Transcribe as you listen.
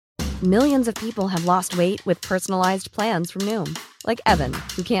Millions of people have lost weight with personalized plans from Noom. Like Evan,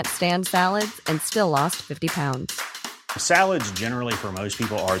 who can't stand salads and still lost 50 pounds. Salads generally for most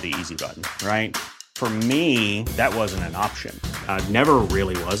people are the easy button, right? For me, that wasn't an option. I never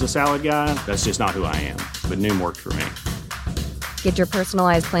really was a salad guy. That's just not who I am. But Noom worked for me. Get your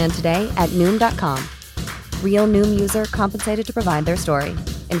personalized plan today at Noom.com. Real Noom user compensated to provide their story.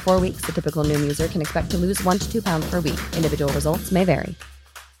 In 4 weeks, the typical Noom user can expect to lose 1 to 2 pounds per week. Individual results may vary.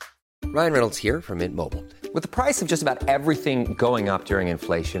 Ryan Reynolds here from Mint Mobile. With the price of just about everything going up during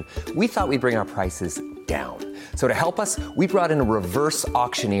inflation, we thought we'd bring our prices down. So to help us, we brought in a reverse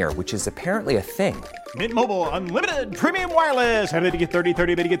auctioneer, which is apparently a thing. Mint Mobile Unlimited Premium Wireless. How to get 30,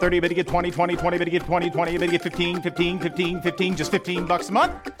 30, bit to get 30, bit to get 20, 20, 20, bit to get 20, 20, bit to get 15, 15, 15, 15, just $15 a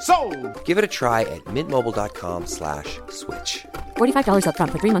month? Sold! Give it a try at mintmobile.com/switch. $45 up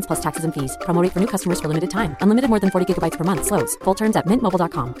front for 3 months plus taxes and fees. Promo rate for new customers for limited time. Unlimited more than 40 gigabytes per month. Slows full terms at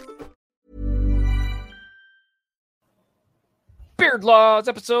mintmobile.com. Beard Laws,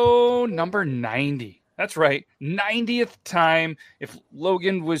 episode number 90. That's right, 90th time. If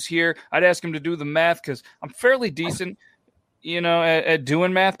Logan was here, I'd ask him to do the math because I'm fairly decent, at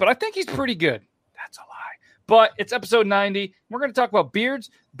doing math, but I think he's pretty good. That's a lie. But it's episode 90. We're going to talk about beards,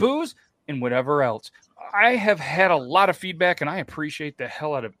 booze, and whatever else. I have had a lot of feedback, and I appreciate the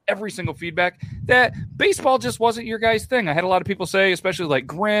hell out of every single feedback that baseball just wasn't your guys' thing. I had a lot of people say, especially like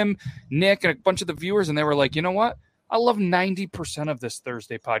Grim, Nick, and a bunch of the viewers, and they were like, you know what? I love 90% of this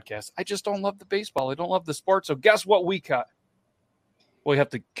Thursday podcast. I just don't love the baseball. I don't love the sport. So guess what we cut? Well, you have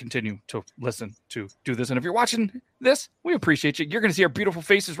to continue to listen to do this. And if you're watching this, we appreciate you. You're going to see our beautiful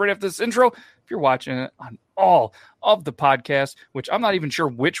faces right after this intro. If you're watching it on all of the podcasts, which I'm not even sure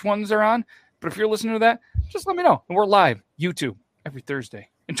which ones are on, but if you're listening to that, just let me know. And we're live, YouTube, every Thursday,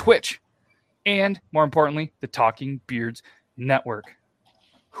 and Twitch. And more importantly, the Talking Beards Network.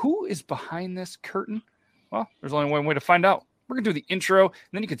 Who is behind this curtain? Well, there's only one way to find out. We're going to do the intro, and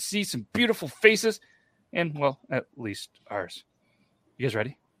then you can see some beautiful faces, and, well, at least ours. You guys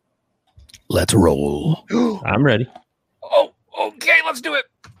ready? Let's roll. I'm ready. Oh, okay, let's do it.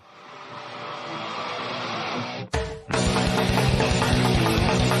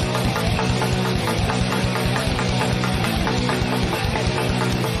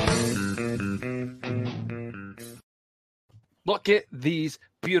 Look at these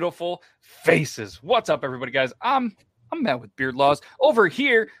beautiful faces. What's up, everybody, guys? I'm Matt with Beard Laws. Over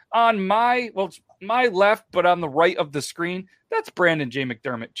here on it's my left, but on the right of the screen, that's Brandon J.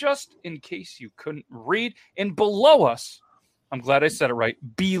 McDermott, just in case you couldn't read. And below us, I'm glad I said it right,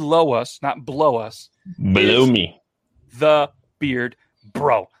 below us, not below us. Below me. The Beard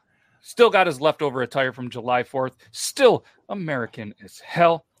Bro. Still got his leftover attire from July 4th. Still American as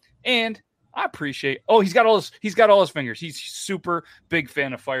hell. And I appreciate. Oh, he's got all his fingers. He's super big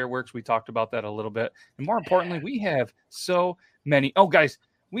fan of fireworks. We talked about that a little bit. And more importantly, we have so many. Oh, guys,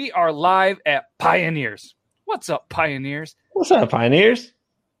 we are live at Pioneers. What's up, Pioneers? What's up, Pioneers?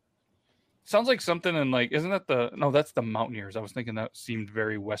 Sounds like something in isn't that no, that's the Mountaineers. I was thinking that seemed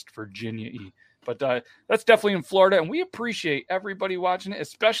very West Virginia-y. But that's definitely in Florida. And we appreciate everybody watching it,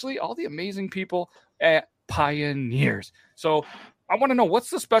 especially all the amazing people at Pioneers. So I want to know what's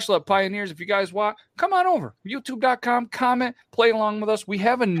the special at Pioneers. If you guys want, come on over. YouTube.com, comment, play along with us. We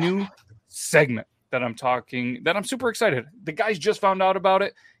have a new segment that I'm super excited. The guys just found out about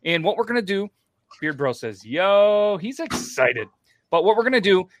it. And what we're going to do, Beard Bro says, yo, he's excited. But what we're going to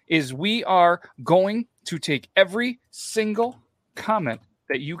do is we are going to take every single comment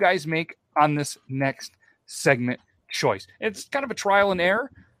that you guys make on this next segment choice. It's kind of a trial and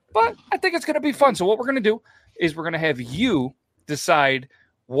error, but I think it's going to be fun. So what we're going to do is we're going to have you decide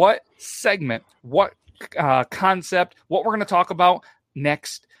what segment, what concept, what we're going to talk about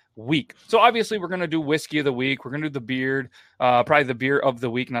next week. So obviously we're going to do whiskey of the week. We're going to do the beard, probably the beer of the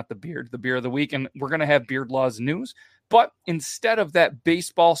week, not the beard, the beer of the week. And we're going to have Beard Laws news. But instead of that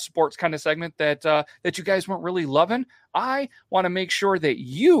baseball sports kind of segment that you guys weren't really loving, I want to make sure that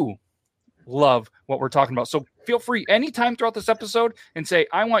you love what we're talking about. So feel free anytime throughout this episode and say,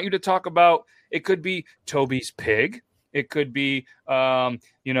 I want you to talk about, it could be Toby's pig. It could be,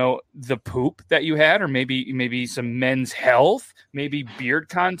 the poop that you had, or maybe some men's health, maybe beard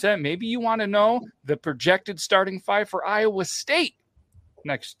content. Maybe you want to know the projected starting five for Iowa State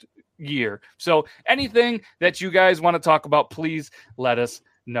next year. So anything that you guys want to talk about, please let us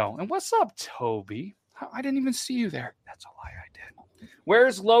know. And what's up, Toby? I didn't even see you there. That's a lie, I did.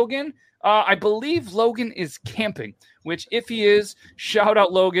 Where's Logan? I believe Logan is camping, which if he is, shout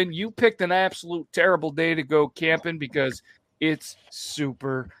out Logan. You picked an absolute terrible day to go camping because it's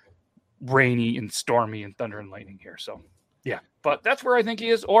super rainy and stormy and thunder and lightning here. So Yeah, but that's where I think he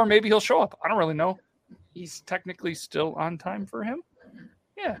is, or maybe he'll show up. I don't really know. He's technically still on time for him.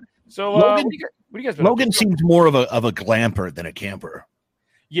 Yeah. So Logan, what do you guys been Logan up to? seems more of a glamper than a camper.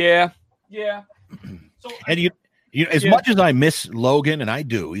 Yeah. So And you as much as I miss Logan, and I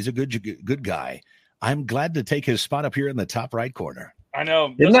do, he's a good guy. I'm glad to take his spot up here in the top right corner. I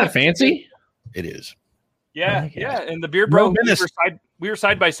know. Isn't that fancy? It is. Yeah, Okay. yeah. And the Beard Bro, No, goodness. we were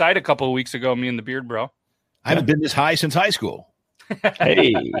side by side a couple of weeks ago, me and the Beard Bro. I haven't been this high since high school.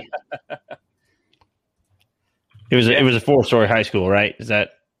 Hey. It was a 4-story high school, right? Is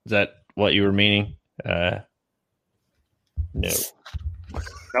that what you were meaning? No.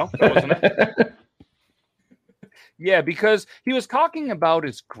 No, that wasn't it. Yeah, because he was talking about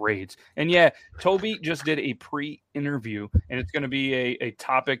his grades. And yeah, Toby just did a pre-interview, and it's going to be a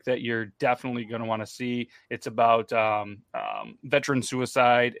topic that you're definitely going to want to see. It's about veteran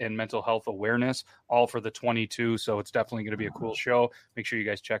suicide and mental health awareness, all for the 22. So it's definitely going to be a cool show. Make sure you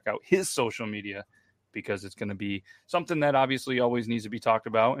guys check out his social media, because it's going to be something that obviously always needs to be talked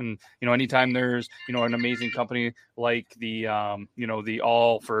about. And, anytime there's, an amazing company like the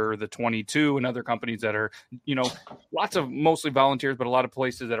All for the 22 and other companies that are, lots of mostly volunteers, but a lot of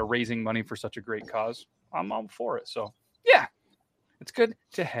places that are raising money for such a great cause, I'm all for it. So yeah, it's good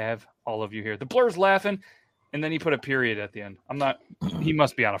to have all of you here. The Blur's laughing, and then he put a period at the end. He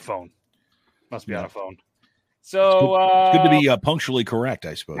must be on a phone. On a phone. So it's good to be punctually correct,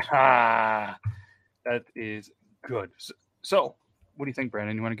 I suppose. That is good. So, what do you think,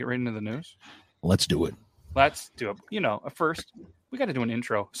 Brandon? You want to get right into the news? Let's do it. Let's do it. First, we got to do an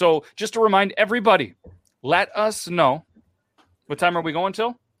intro. So, just to remind everybody, let us know, what time are we going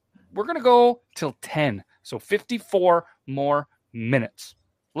till? We're going to go till 10. So, 54 more minutes.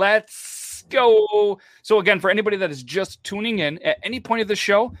 Let's go. So, again, for anybody that is just tuning in, at any point of the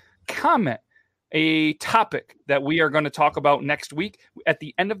show, comment a topic that we are going to talk about next week. At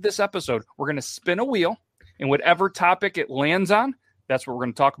the end of this episode, we're going to spin a wheel, and whatever topic it lands on, that's what we're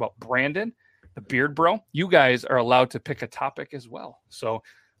going to talk about. Brandon, the Beard Bro, you guys are allowed to pick a topic as well. So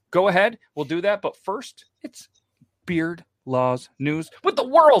go ahead. We'll do that. But first, it's Beard Laws News with the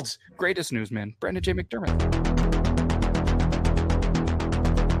world's greatest newsman, Brandon J. McDermott.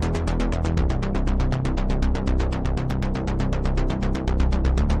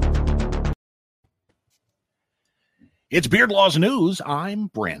 It's Beard Laws News. I'm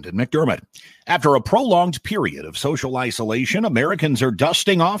Brandon McDermott. After a prolonged period of social isolation, Americans are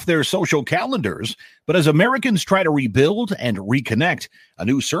dusting off their social calendars. But as Americans try to rebuild and reconnect, a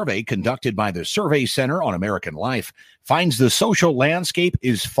new survey conducted by the Survey Center on American Life finds the social landscape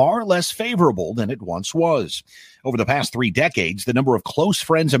is far less favorable than it once was. Over the past 3 decades, the number of close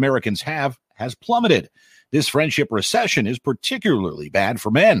friends Americans have has plummeted. This friendship recession is particularly bad for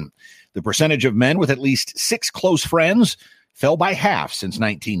men. The percentage of men with at least 6 close friends fell by half since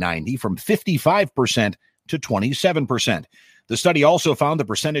 1990, from 55% to 27%. The study also found the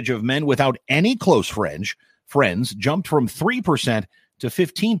percentage of men without any close friends jumped from 3% to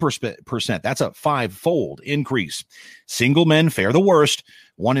 15%. That's a 5-fold increase. Single men fare the worst.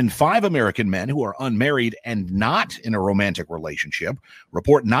 1 in 5 American men who are unmarried and not in a romantic relationship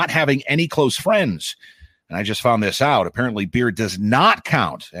report not having any close friends. And I just found this out. Apparently, Beard does not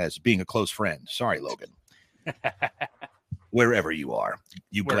count as being a close friend. Sorry, Logan. Wherever you are,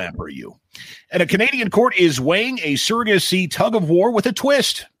 you glamper you. And a Canadian court is weighing a surrogacy tug-of-war with a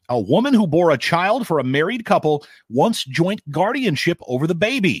twist. A woman who bore a child for a married couple wants joint guardianship over the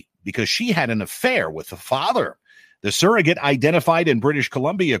baby because she had an affair with the father. The surrogate, identified in British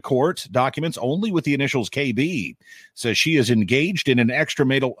Columbia court documents only with the initials KB, says she is engaged in an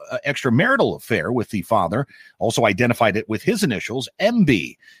extramarital affair with the father, also identified it with his initials,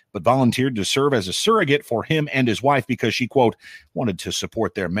 MB, but volunteered to serve as a surrogate for him and his wife because she, quote, wanted to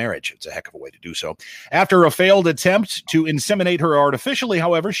support their marriage. It's a heck of a way to do so. After a failed attempt to inseminate her artificially,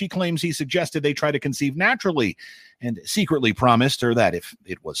 however, she claims he suggested they try to conceive naturally and secretly promised her that if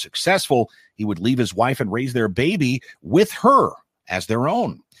it was successful, he would leave his wife and raise their baby with her as their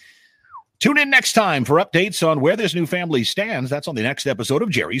own. Tune in next time for updates on where this new family stands. That's on the next episode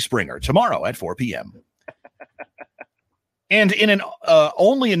of Jerry Springer, tomorrow at 4 p.m. And in an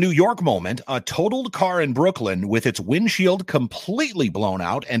only a New York moment, a totaled car in Brooklyn with its windshield completely blown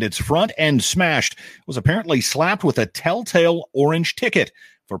out and its front end smashed was apparently slapped with a telltale orange ticket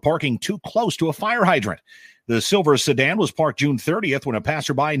for parking too close to a fire hydrant. The silver sedan was parked June 30th when a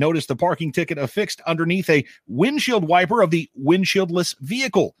passerby noticed the parking ticket affixed underneath a windshield wiper of the windshieldless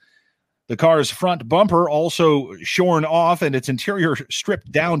vehicle. The car's front bumper also shorn off and its interior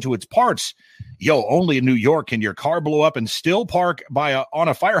stripped down to its parts. Only in New York can your car blow up and still park on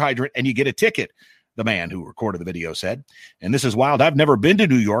a fire hydrant and you get a ticket. the man who recorded the video said. And this is wild. I've never been to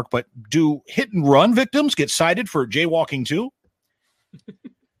New York, but do hit and run victims get cited for jaywalking too?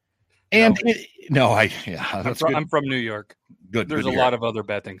 And I'm from New York. Good. There's a lot of other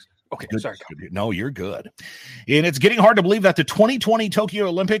bad things. Okay, good. Sorry. No, you're good. And it's getting hard to believe that the 2020 Tokyo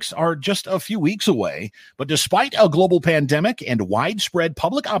Olympics are just a few weeks away. But despite a global pandemic and widespread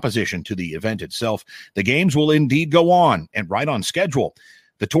public opposition to the event itself, the games will indeed go on and right on schedule.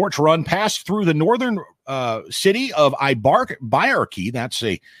 The torch run passed through the northern city of Ibarki. That's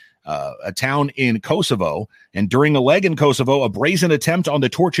a town in Kosovo. And during a leg in Kosovo, a brazen attempt on the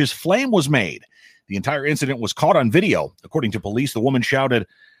torch's flame was made. The entire incident was caught on video. According to police, the woman shouted,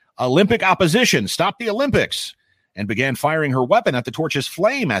 "Olympic opposition, stop the Olympics," and began firing her weapon at the torch's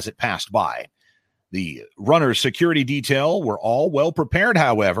flame as it passed by. The runner's security detail were all well prepared,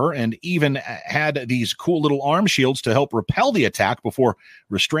 however, and even had these cool little arm shields to help repel the attack before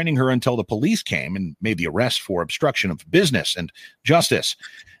restraining her until the police came and made the arrest for obstruction of business and justice.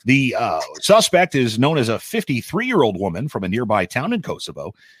 The suspect is known as a 53-year-old woman from a nearby town in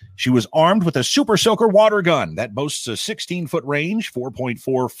Kosovo. She was armed with a Super Soaker water gun that boasts a 16-foot range,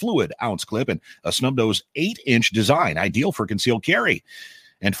 4.4 fluid ounce clip, and a snub-nose 8-inch design, ideal for concealed carry.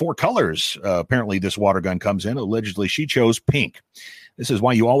 And 4 colors, apparently, this water gun comes in. Allegedly, she chose pink. This is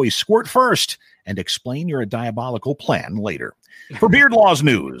why you always squirt first and explain your diabolical plan later. For Beard Laws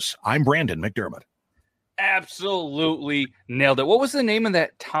News, I'm Brandon McDermott. Absolutely nailed it. What was the name of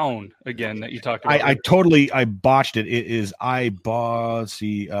that town again that you talked about? I botched it. It is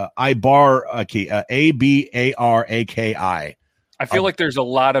Ibaraki, Abaraki. I feel like there's a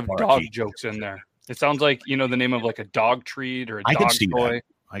lot of dog jokes in there. It sounds like, the name of like a dog treat or a dog toy.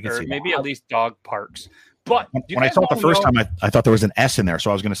 I can see maybe that. At least dog parks. But when I saw it the first time, I thought there was an S in there.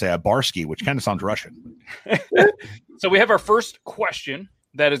 So I was going to say Ibarski, which kind of sounds Russian. So we have our first question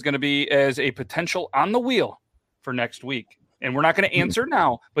that is going to be as a potential on the wheel for next week. And we're not going to answer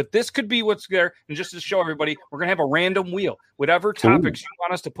now, but this could be what's there. And just to show everybody, we're going to have a random wheel. Whatever topics you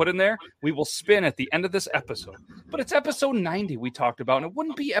want us to put in there, we will spin at the end of this episode. But it's episode 90 we talked about, and it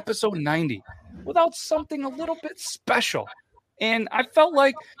wouldn't be episode 90 without something a little bit special. And I felt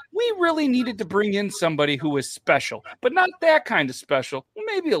like we really needed to bring in somebody who is special, but not that kind of special,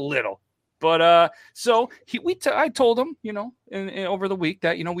 maybe a little. But I told him, over the week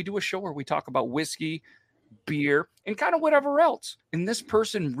that, we do a show where we talk about whiskey, beer, and kind of whatever else. And this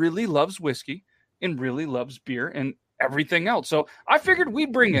person really loves whiskey and really loves beer and everything else. So I figured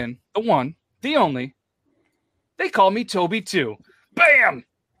we'd bring in the one, the only. They call me Toby too. Bam!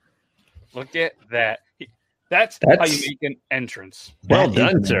 Look at that. That's how you make an entrance. Well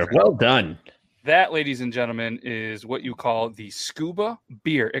done, sir. Well done. That, ladies and gentlemen, is what you call the scuba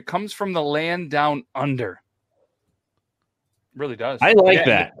beer. It comes from the land down under. It really does. I like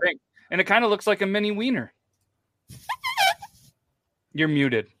that. And it kind of looks like a mini wiener. You're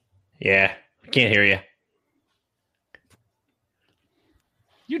muted. Yeah, I can't hear you.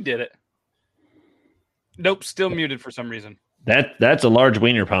 You did it. Nope, still muted for some reason. That's a large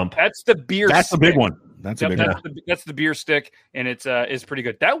wiener pump. That's the beer. That's stick. the big one. That's a big one. That's the beer stick, and it's pretty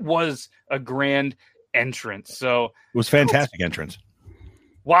good. That was a grand entrance. So it was fantastic entrance.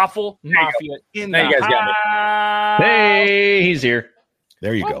 Waffle Mafia in the you guys got it. Hey, he's here.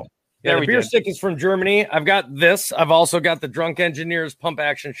 There you go. Yeah, the beer stick is from Germany. I've got this. I've also got the Drunk Engineer's pump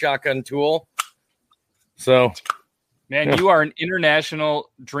action shotgun tool. So, man, you are an international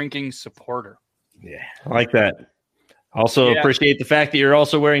drinking supporter. Yeah, I like that. Also appreciate the fact that you're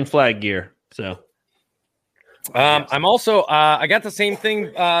also wearing flag gear. So, I'm also I got the same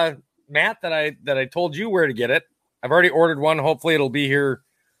thing, Matt, that I told you where to get it. I've already ordered one. Hopefully, it'll be here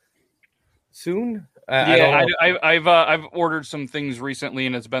soon. I've ordered some things recently,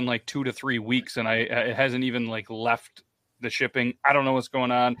 and it's been like 2 to 3 weeks, and it hasn't even like left the shipping. I don't know what's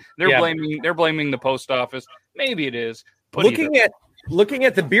going on. They're blaming the post office. Maybe it is. But looking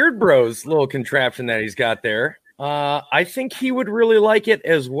at the Beard Bros little contraption that he's got there, I think he would really like it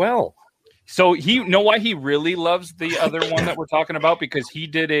as well. So why he really loves the other one that we're talking about? Because he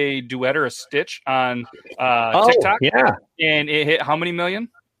did a duet or a stitch on TikTok. Yeah. And it hit how many million?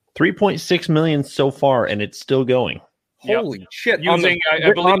 3.6 million so far, and it's still going. Holy shit. Using,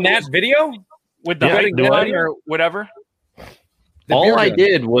 I believe on that video? With the big gun or whatever? All I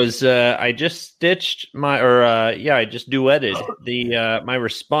did was I just stitched I just duetted my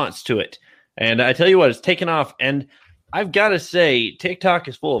response to it. And I tell you what, it's taken off. And I've got to say, TikTok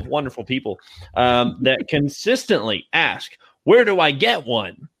is full of wonderful people that consistently ask, where do I get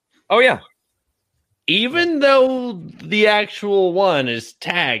one? Oh, yeah. Even though the actual one is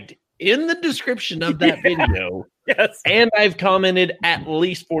tagged in the description of that video, Yes. And I've commented at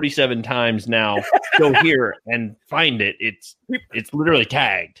least 47 times now. Go here and find it. It's literally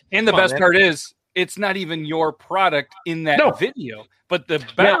tagged. And the best part is it's not even your product in that video. But the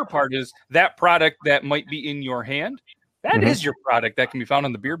better part is that product that might be in your hand, that is your product that can be found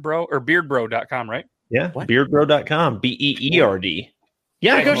on the Beard Bro or beardbro.com, right? Yeah. Beardbro.com. BEERD.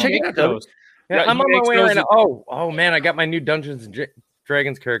 Yeah, go check it out. Those. Yeah, I'm on my way right now. Oh man, I got my new Dungeons and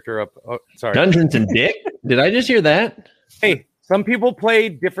Dragons character up. Oh, sorry. Dungeons and Dick? Did I just hear that? Hey, some people play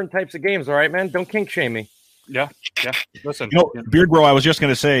different types of games, all right, man? Don't kink shame me. Yeah. Listen. Beard Bro, I was just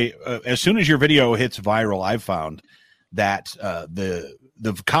going to say, as soon as your video hits viral, I've found that the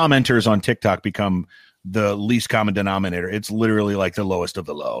commenters on TikTok become the least common denominator. It's literally like the lowest of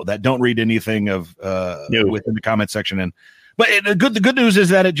the low that don't read anything of within the comment section. But the good news is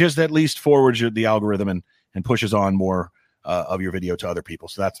that it just at least forwards the algorithm and pushes on more of your video to other people.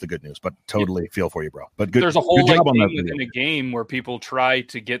 So that's the good news. But totally feel for you, bro. But good. There's a whole good job on thing that video. within a game where people try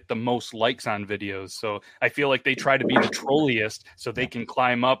to get the most likes on videos. So I feel like they try to be the trolliest so they can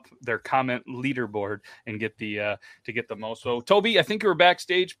climb up their comment leaderboard and get the most. So Toby, I think you were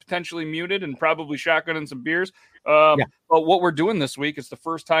backstage, potentially muted and probably shotgunning some beers. But what we're doing this week is the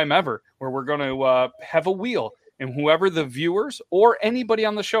first time ever where we're going to have a wheel, and whoever the viewers or anybody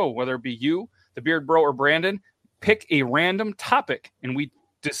on the show, whether it be you, the Beard Bro, or Brandon, pick a random topic and we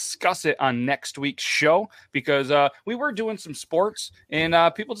discuss it on next week's show, because we were doing some sports and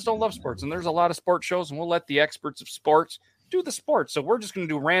people just don't love sports, and there's a lot of sports shows, and we'll let the experts of sports do the sports. So we're just going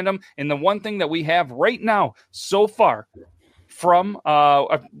to do random. And the one thing that we have right now so far from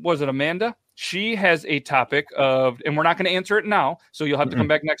was it Amanda? She has a topic of, and we're not going to answer it now, so you'll have to come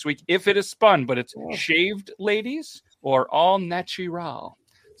back next week if it is spun, but it's shaved ladies or all natural.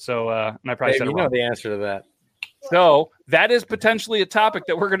 So and I probably said it wrong. You know the answer to that. So that is potentially a topic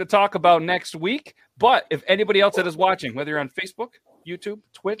that we're going to talk about next week. But if anybody else that is watching, whether you're on Facebook, YouTube,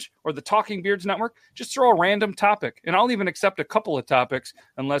 Twitch, or the Talking Beards Network, just throw a random topic. And I'll even accept a couple of topics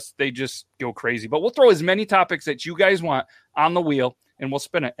unless they just go crazy. But we'll throw as many topics that you guys want on the wheel, and we'll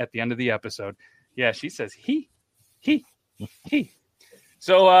spin it at the end of the episode. Yeah, she says he.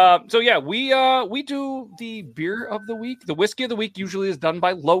 So yeah, we do the beer of the week. The whiskey of the week usually is done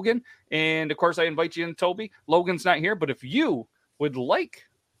by Logan, and of course I invite you in, Toby. Logan's not here, but if you would like,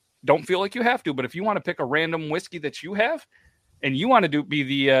 don't feel like you have to, but if you want to pick a random whiskey that you have, and you want to be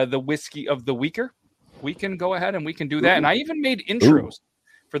the whiskey of the weeker, we can go ahead and we can do that. And I even made intros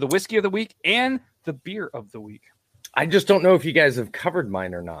for the whiskey of the week and the beer of the week. I just don't know if you guys have covered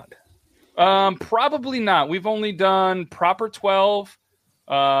mine or not. Probably not. We've only done Proper 12.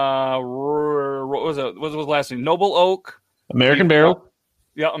 What was it? What was the last name? Noble Oak, American Barrel.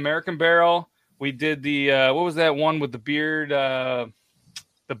 Yeah, American Barrel. We did the what was that one with the beard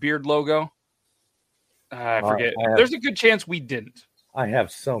logo? I forget. There's a good chance we didn't. I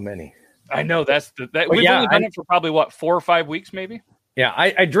have so many. I know we've only done it for probably 4 or 5 weeks, maybe. Yeah,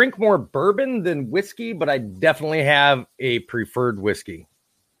 I drink more bourbon than whiskey, but I definitely have a preferred whiskey.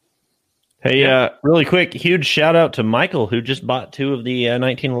 Hey, really quick, huge shout out to Michael, who just bought 2 of the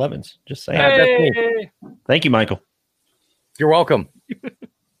 1911s. Just saying. Hey! Thank you, Michael. You're welcome.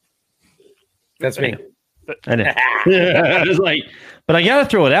 That's me. I know. I was like, but I gotta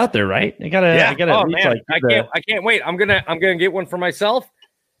throw it out there, right? I gotta. Oh man, I can't wait. I'm gonna get one for myself,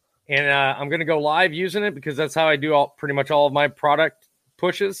 and I'm gonna go live using it, because that's how I do pretty much all of my product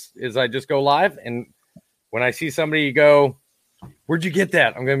pushes. Is I just go live, and when I see somebody go, "Where'd you get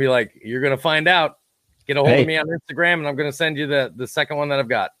that?" I'm gonna be like, "You're gonna find out. Get a hold of me on Instagram, and I'm gonna send you the second one that I've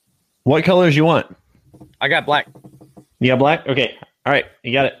got." What colors you want? I got black. You got black? Okay. All right.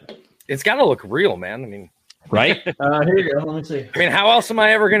 You got it. It's got to look real, man. I mean, right? Here you go. Let me see. I mean, how else am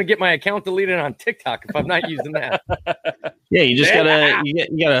I ever going to get my account deleted on TikTok if I'm not using that? Yeah, you just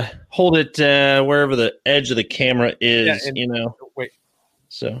gotta hold it wherever the edge of the camera is. Wait.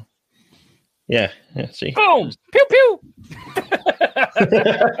 So, yeah. See. Boom! Pew pew.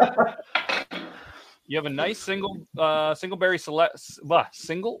 You have a nice single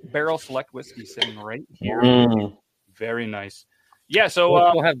barrel select whiskey sitting right here. Very nice. Yeah, so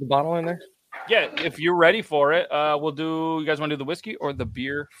we'll have the bottle in there. Yeah, if you're ready for it, we'll do. You guys want to do the whiskey or the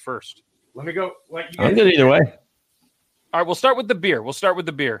beer first? Let me go. I'm good either way. All right, we'll start with the beer.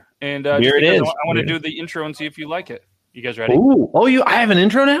 And beer it is. I want to do the intro and see if you like it. You guys ready? I have an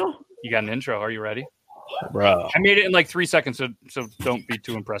intro now? You got an intro. Are you ready? Bro. I made it in like 3 seconds, so don't be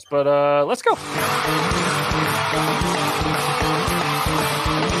too impressed. But let's go.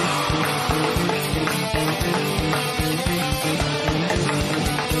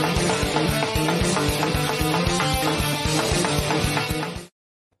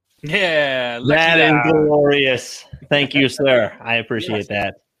 Yeah, That is glorious. Thank you, sir. I appreciate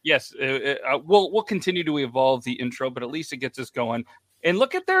that. Yes, we'll continue to evolve the intro, but at least it gets us going. And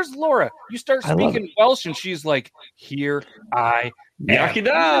look at there's Laura. You start speaking Welsh, and she's like, "Here I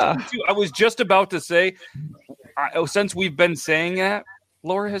am." I was just about to say, since we've been saying that,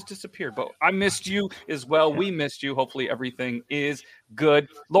 Laura has disappeared, but I missed you as well. We missed you. Hopefully everything is good.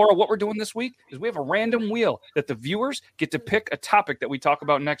 Laura, what we're doing this week is we have a random wheel that the viewers get to pick a topic that we talk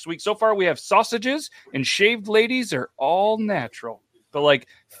about next week. So far, we have sausages and shaved ladies are all natural, but like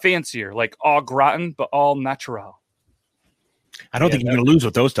fancier, like au gratin, but all natural. I don't think you're going to lose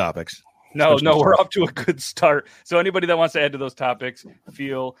with those topics. No, we're up to a good start. So anybody that wants to add to those topics,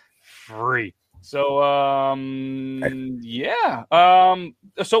 feel free. So,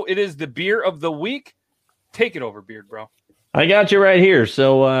 so it is the beer of the week. Take it over, Beard Bro. I got you right here.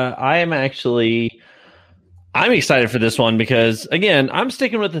 So I'm excited for this one because, again, I'm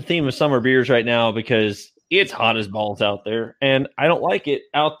sticking with the theme of summer beers right now because it's hot as balls out there, and I don't like it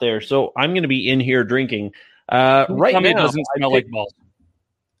out there. So I'm going to be in here drinking. Right now, it doesn't smell like balls.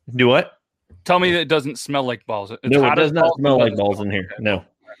 Do what? Tell me that it doesn't smell like balls. It does not smell like balls in here. No.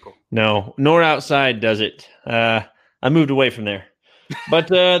 No, nor outside does it. I moved away from there. But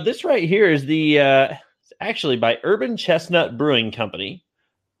this right here is actually by Urban Chestnut Brewing Company.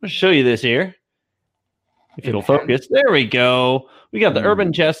 I'll show you this here. If it'll focus. There we go. We got the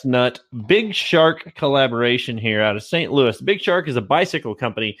Urban Chestnut Big Shark collaboration here out of St. Louis. Big Shark is a bicycle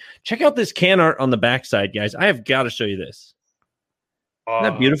company. Check out this can art on the backside, guys. I have got to show you this. Isn't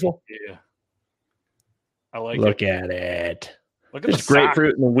that beautiful? Yeah. I like it. Look at it. Look at There's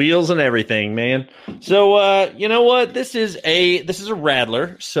grapefruit and the wheels and everything, man. So you know what? This is a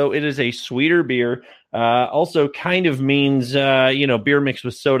Radler, so it is a sweeter beer. Also kind of means beer mixed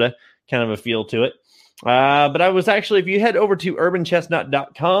with soda, kind of a feel to it. But I was actually, if you head over to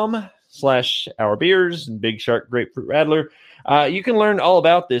urbanchestnut.com/ourbeers and Big Shark Grapefruit Radler, you can learn all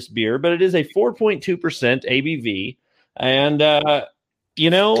about this beer, but it is a 4.2% ABV. And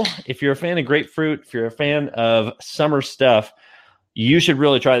if you're a fan of grapefruit, if you're a fan of summer stuff, you should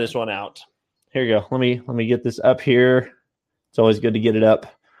really try this one out. Here you go. Let me get this up here. It's always good to get it up.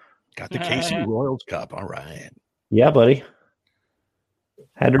 Got the Casey Royals cup. All right. Yeah, buddy.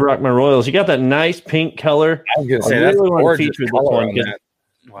 Had to rock my Royals. You got that nice pink color. I was going to say that's gorgeous color on that.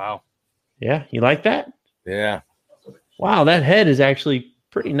 Wow. Yeah, you like that? Yeah. Wow, that head is actually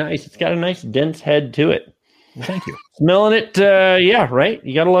pretty nice. It's got a nice dense head to it. Well, thank you. Smelling it, right?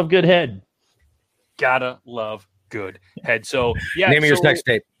 You got to love good head. Gotta love good head. So, yeah. Name of your sex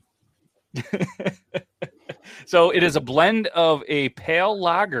tape. So, it is a blend of a pale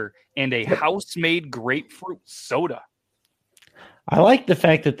lager and a house-made grapefruit soda. I like the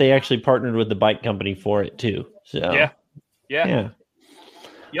fact that they actually partnered with the bike company for it, too. So, yeah. Yep.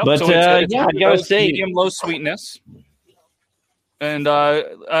 But, so I gotta say, medium low sweetness. And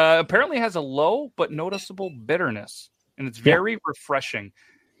apparently has a low but noticeable bitterness. And it's very refreshing.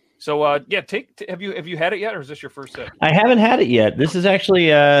 So, have you had it yet, or is this your first sip? I haven't had it yet. This is actually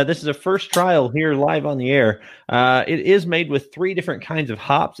this is a first trial here live on the air. It is made with 3 different kinds of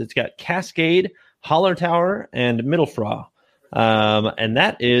hops. It's got Cascade, Hallertauer, and Mittelfrüh. And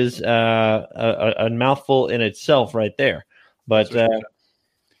that is a mouthful in itself right there. But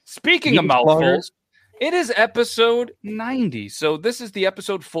speaking of mouthfuls, it is episode 90. So this is the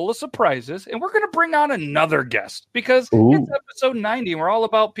episode full of surprises. And we're going to bring on another guest because it's episode 90. And we're all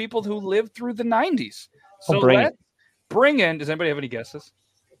about people who lived through the 90s. So let's bring in. Does anybody have any guesses?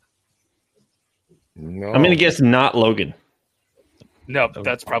 No. I'm going to guess not Logan. No,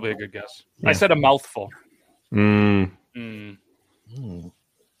 that's probably a good guess. Yeah. I said a mouthful. Thinking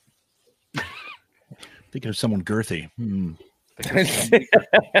of someone girthy.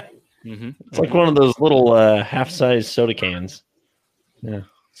 It's like one of those little half-size soda cans. Yeah.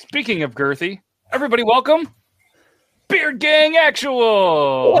 Speaking of girthy, everybody welcome Beard Gang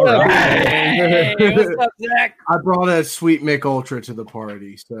Actual. Hey, what's up, Zach? I brought a Sweet Mick Ultra to the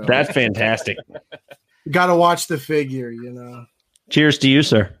party. So that's fantastic. Got to watch the figure, Cheers to you,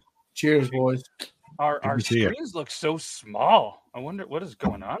 sir. Cheers, boys. Our screens look so small. I wonder what is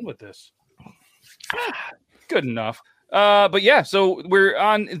going on with this. Good enough. But yeah, so we're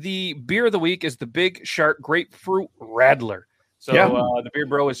on the beer of the week is the Big Shark Grapefruit Radler. So the Beard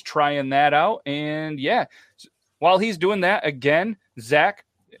Bro is trying that out. And while he's doing that, again, Zach,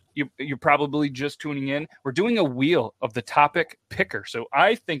 you're probably just tuning in. We're doing a wheel of the topic picker. So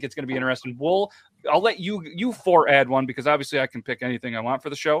I think it's going to be interesting. I'll let you 4 add one because obviously I can pick anything I want for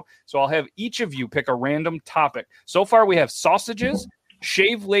the show. So I'll have each of you pick a random topic. So far we have sausages,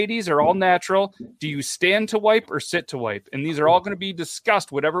 Shave ladies are all natural. Do you stand to wipe or sit to wipe? And these are all going to be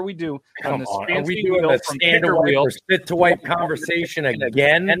discussed, whatever we do. Come on this on. Are fancy we doing wheel the from stand to Kicker wipe Wheel. or sit to wipe conversation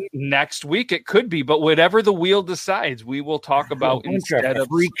again? And next week it could be, but whatever the wheel decides, we will talk about instead of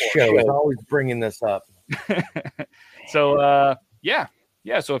freak show is always bringing this up. So yeah.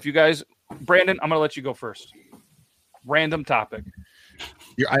 So if you guys, Brandon, I'm gonna let you go first. Random topic.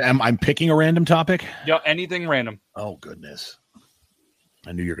 I'm picking a random topic. Yeah, anything random. Oh goodness,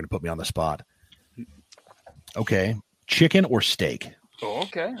 I knew you were going to put me on the spot. Okay, chicken or steak? Oh,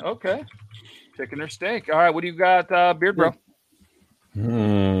 okay. Chicken or steak. All right, what do you got, Beard Bro?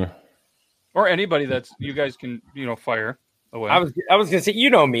 Or anybody that's you guys can fire away. I was gonna say,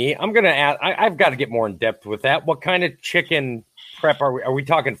 you know me. I'm gonna ask. I've got to get more in depth with that. What kind of chicken prep are we? Are we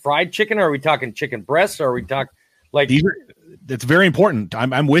talking fried chicken? Or are we talking chicken breasts? Or are we talking like? It's very important.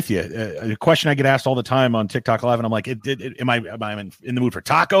 I'm with you. A question I get asked all the time on TikTok Live, and I'm like, am I in the mood for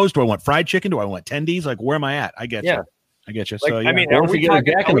tacos? Do I want fried chicken? Do I want tendies? Like, where am I at? I get you. Like, so I mean, or if you get a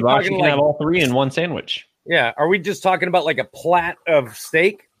Jack in the Box, you can have all three in one sandwich. Yeah. Are we just talking about like a plat of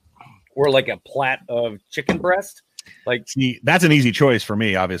steak, or like a plat of chicken breast? Like, see, that's an easy choice for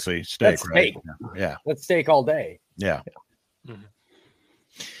me. Obviously, steak. That's right? steak. Yeah. That's steak all day. Yeah. Mm-hmm.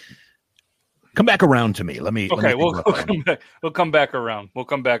 Come back around to me. We'll come back around. We'll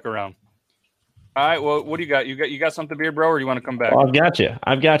come back around. All right. Well, what do you got? You got something, Beard Bro, or do you want to come back? Well,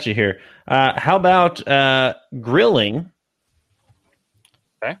 I've got you here. How about grilling?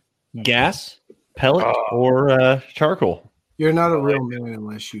 Okay. Gas, pellet, or charcoal? You're not a real man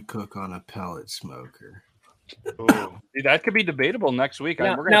unless you cook on a pellet smoker. Ooh. That could be debatable next week.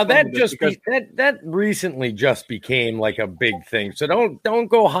 Now that recently just became like a big thing. So don't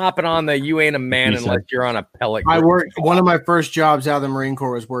go hopping on the you ain't a man unless you're on a pellet grill. I worked one of my first jobs out of the Marine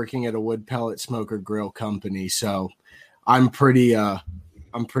Corps was working at a wood pellet smoker grill company. So I'm pretty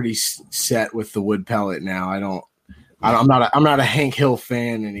set with the wood pellet now. I'm not a Hank Hill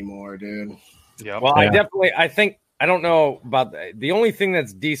fan anymore, dude. Yeah. Well, I don't know about the only thing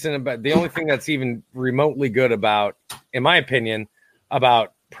that's decent about the only thing that's even remotely good about, in my opinion,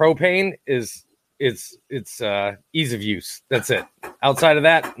 about propane is it's ease of use. That's it. Outside of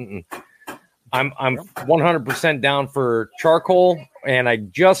that, I'm 100% down for charcoal, and I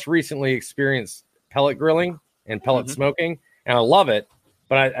just recently experienced pellet grilling and pellet smoking, and I love it.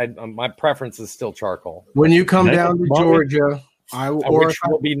 But my preference is still charcoal. When you come down to Georgia, which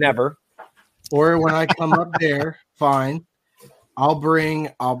will be never. Or when I come up there, fine. I'll bring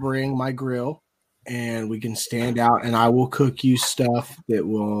my grill, and we can stand out, and I will cook you stuff that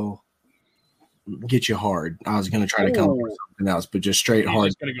will get you hard. I was going to try to come up with something else, but just straight hard. You're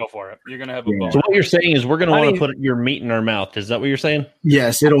just going to go for it. You're going to have a bone. So what you're saying is we're going to want to put your meat in our mouth. Is that what you're saying?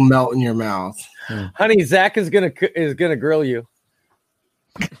 Yes, it'll melt in your mouth. Honey, Zach is going to grill you.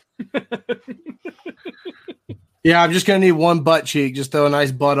 Yeah, I'm just going to need one butt cheek. Just throw a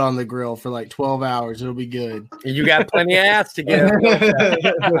nice butt on the grill for like 12 hours. It'll be good. You got plenty of ass to give.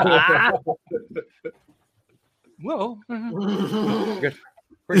 Whoa. Good.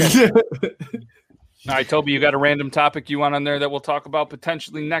 All right, Toby, you got a random topic you want on there that we'll talk about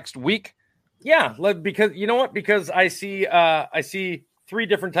potentially next week? Yeah, because you know what? Because I see three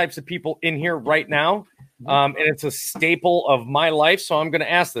different types of people in here right now, and it's a staple of my life. So I'm going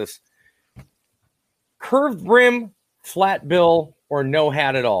to ask this. Curved brim, flat bill, or no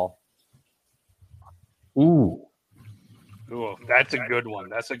hat at all? Ooh, that's a good one.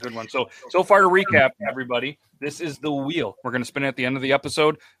 That's a good one. So far to recap, everybody, this is the wheel. We're going to spin it at the end of the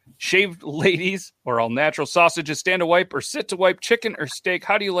episode. Shaved ladies or all natural sausages, stand to wipe or sit to wipe, chicken or steak.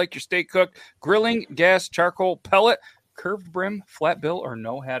 How do you like your steak cooked? Grilling, gas, charcoal, pellet, curved brim, flat bill, or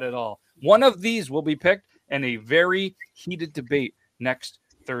no hat at all. One of these will be picked in a very heated debate next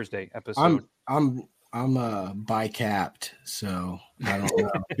Thursday episode. I'm bicapped, so I don't know.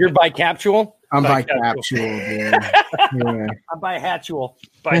 You're bicaptual? I'm bicaptual, dude. Yeah. I'm bihatual.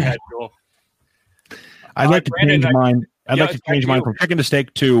 I'd like to change mine. I'd like to change mine from chicken to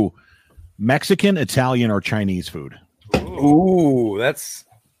steak to Mexican, Italian, or Chinese food. Ooh, that's.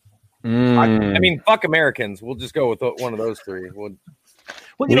 I mean, fuck Americans. We'll just go with one of those three.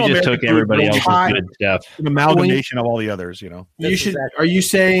 We just took everybody else's good stuff. An amalgamation of all the others, you know. Are you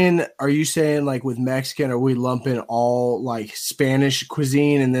saying like with Mexican, are we lumping all like Spanish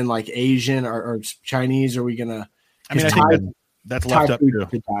cuisine and then like Asian or Chinese? Are we gonna? I mean, I think that's left up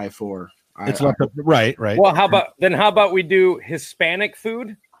to die for. It's left up. Right. Well, how about we do Hispanic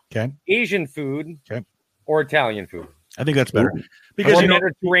food, okay, Asian food, okay, or Italian food? I think that's better because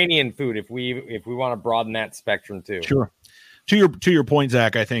Mediterranean food if we want to broaden that spectrum too. Sure. to your point,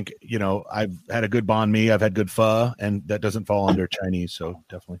 Zach, I think, I've had a good banh mi, I've had good pho, and that doesn't fall under Chinese, so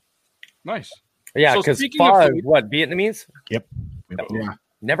definitely. Nice. Yeah, because pho is what, Vietnamese? Yep. Yeah.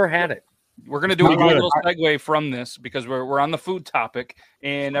 Never had it. We're going to do a little segue from this because we're on the food topic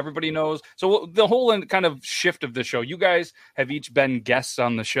and everybody knows. So the whole kind of shift of the show, you guys have each been guests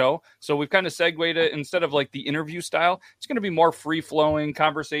on the show. So we've kind of segued it instead of like the interview style. It's going to be more free flowing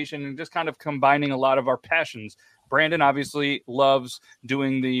conversation and just kind of combining a lot of our passions. Brandon obviously loves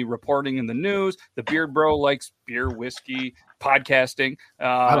doing the reporting in the news. The Beard Bro likes beer, whiskey, podcasting.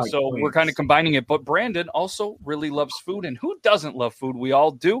 So we're kind of combining it. But Brandon also really loves food. And who doesn't love food? We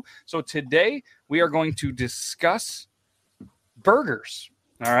all do. So today we are going to discuss burgers.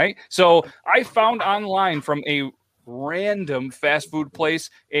 All right. So I found online from a random fast food place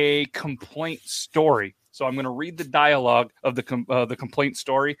a complaint story. So I'm going to read the dialogue of the complaint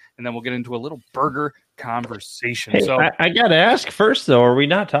story, and then we'll get into a little burger conversation. Hey, so I got to ask first, though, are we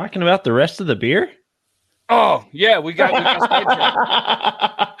not talking about the rest of the beer? Oh, yeah, we got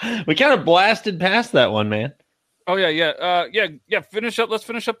we kind of blasted past that one, man. Oh, yeah. Finish up. Let's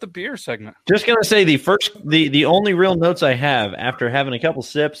finish up the beer segment. Just going to say the only real notes I have after having a couple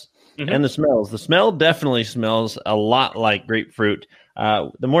sips and the smell definitely smells a lot like grapefruit.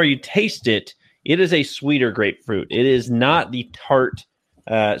 The more you taste it, it is a sweeter grapefruit. It is not the tart,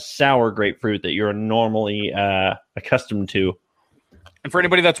 sour grapefruit that you're normally accustomed to. And for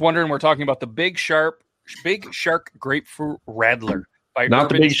anybody that's wondering, we're talking about the Big Shark Grapefruit Radler by not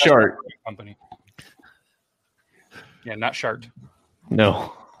Urban the Big Shark Company. Yeah, not Shark.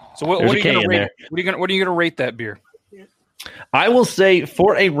 No. So what are you going to rate? What are you going to rate that beer? I will say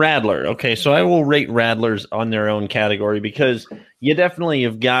for a Radler. Okay, so I will rate Radlers on their own category because you definitely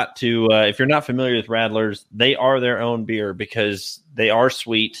have got to, if you're not familiar with Radlers, they are their own beer because they are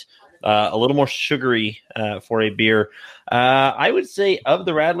sweet, a little more sugary for a beer. I would say of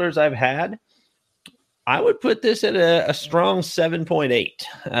the Radlers I've had, I would put this at a strong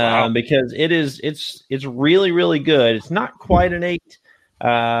 7.8 because it's really, really good. It's not quite an 8,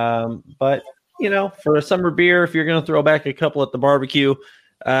 but for a summer beer, if you're going to throw back a couple at the barbecue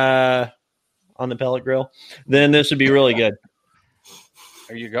on the pellet grill, then this would be really good.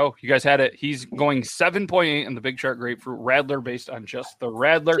 There you go. You guys had it. He's going 7.8 in the Big Shark Grapefruit Radler based on just the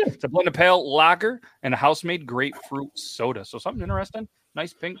Radler. It's a blend of pale lager and a house-made grapefruit soda. So something interesting.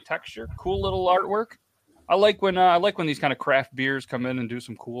 Nice pink texture. Cool little artwork. I like when these kind of craft beers come in and do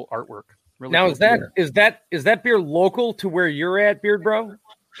some cool artwork. Really now cool is that beer local to where you're at, Beard Bro?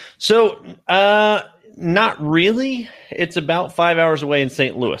 So, not really. It's about 5 hours away in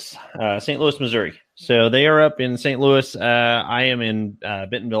St. Louis, Missouri. So they are up in St. Louis. I am in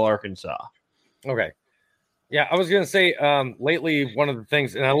Bentonville, Arkansas. Okay. Yeah, I was going to say lately one of the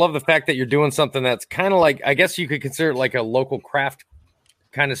things, and I love the fact that you're doing something that's kind of like, I guess you could consider it like a local craft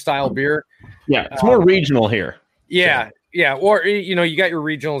kind of style beer. Yeah, it's more regional here. Yeah, so. Yeah. Or, you got your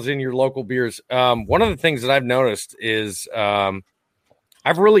regionals in your local beers. One of the things that I've noticed is I've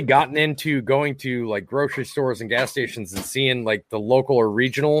really gotten into going to like grocery stores and gas stations and seeing like the local or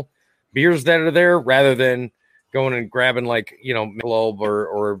regional beers that are there rather than going and grabbing like, Michelob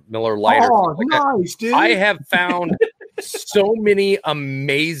or Miller Lite. Oh, nice, dude. I have found so many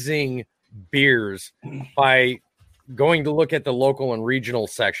amazing beers by going to look at the local and regional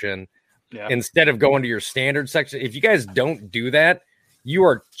section instead of going to your standard section. If you guys don't do that, you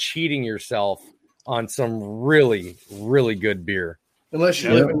are cheating yourself on some really, really good beer. Unless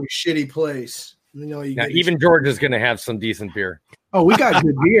you live in a shitty place. Even George is going to have some decent beer. Oh, we got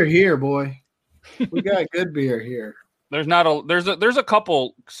good beer here, boy. We got good beer here. There's a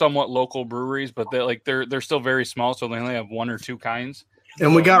couple somewhat local breweries, but they're still very small, so they only have one or two kinds.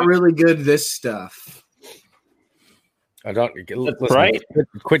 And we got really good this stuff. I don't right.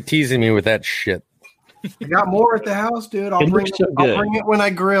 Quit teasing me with that shit. I got more at the house, dude. I'll bring it when I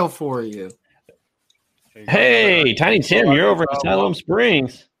grill for you. Hey, Tiny Tim, you're over in Siloam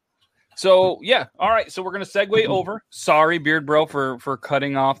Springs. So, yeah. All right. So we're going to segue over. Sorry, Beard Bro, for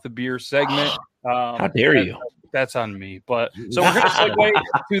cutting off the beer segment. How dare you? That's on me. But so we're going to segue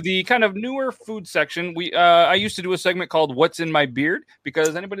to the kind of newer food section. I used to do a segment called What's in My Beard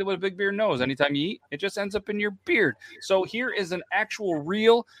because anybody with a big beard knows anytime you eat, it just ends up in your beard. So here is an actual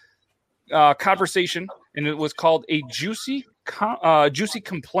real conversation, and it was called a juicy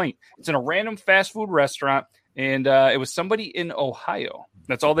complaint. It's in a random fast food restaurant, and it was somebody in Ohio.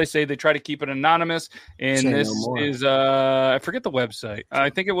 That's all they say. They try to keep it anonymous, and this is I forget the website. I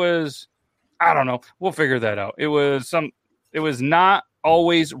think it was, I don't know. We'll figure that out. It was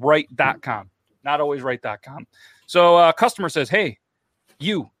notalwaysright.com. Notalwaysright.com. So customer says, "Hey,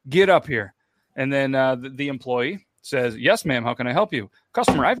 you get up here," and then the employee says, yes, ma'am. How can I help you?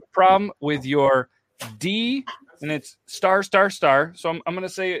 Customer, I have a problem with your D, and it's star. So I'm going to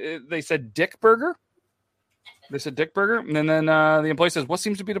say they said Dick Burger. They said Dick Burger. And then the employee says, what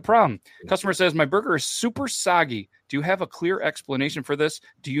seems to be the problem? Customer says, my burger is super soggy. Do you have a clear explanation for this?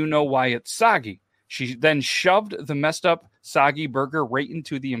 Do you know why it's soggy? She then shoved the messed up soggy burger right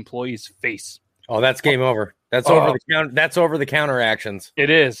into the employee's face. Oh, that's game over. That's over the counter. That's over the counter actions. It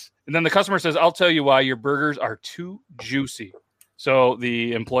is. And then the customer says, I'll tell you why your burgers are too juicy. So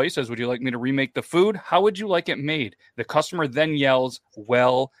the employee says, would you like me to remake the food? How would you like it made? The customer then yells,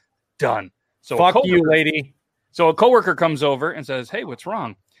 well done. So fuck you, lady. So a coworker comes over and says, hey, what's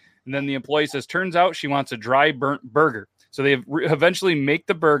wrong? And then the employee says, turns out she wants a dry burnt burger. So they eventually make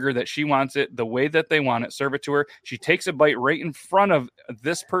the burger that she wants it the way that they want it, serve it to her. She takes a bite right in front of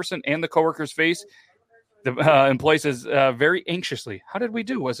this person and the coworker's face. The employee says very anxiously, how did we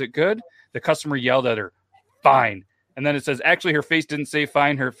do? Was it good? The customer yelled at her, fine. And then it says, actually, her face didn't say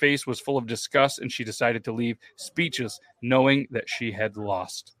fine. Her face was full of disgust, and she decided to leave speechless, knowing that she had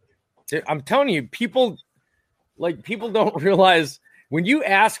lost. I'm telling you, people don't realize when you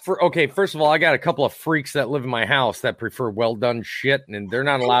ask for, okay, first of all, I got a couple of freaks that live in my house that prefer well-done shit, and they're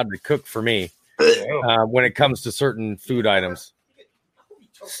not allowed to cook for me when it comes to certain food items.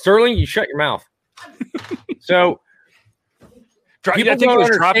 Sterling, you shut your mouth. So people don't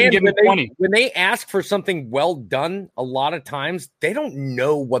understand when they ask for something well done, a lot of times they don't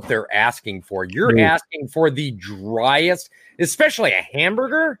know what they're asking for. You're asking for the driest, especially a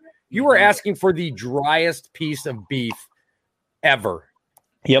hamburger. You are asking for the driest piece of beef ever.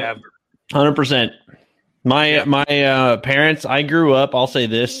 Yep. 100%. My parents, I grew up, I'll say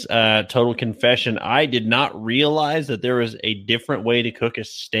this, total confession. I did not realize that there was a different way to cook a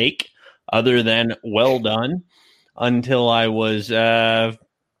steak other than well done until I was, I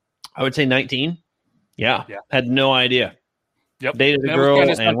would say 19. Yeah. Had no idea. Yep. Dated a girl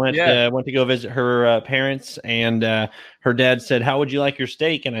and went to go visit her parents, and her dad said, how would you like your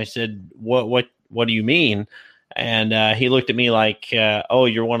steak? And I said, what do you mean? And he looked at me like, oh,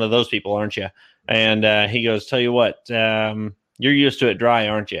 you're one of those people, aren't you? And he goes, tell you what, you're used to it dry,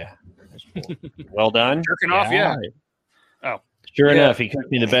 aren't you? Well done. Jerking off, yeah. Oh, sure enough, he cooked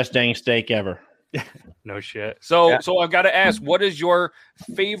me the best dang steak ever. No shit. So I've got to ask, what is your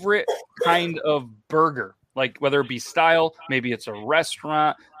favorite kind of burger? Like whether it be style, maybe it's a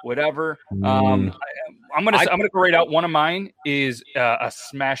restaurant, whatever. I'm gonna go right out. One of mine is a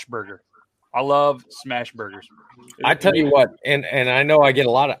smash burger. I love smash burgers. I tell you what, and I know I get a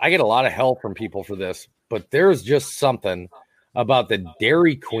lot of hell from people for this, but there's just something about the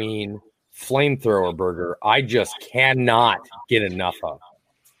Dairy Queen flamethrower burger I just cannot get enough of.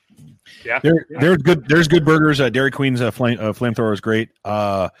 Yeah, there's good burgers. Dairy Queen's flamethrower is great.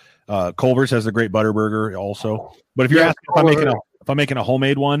 Culver's has a great butter burger also. But if you're asking if I'm making a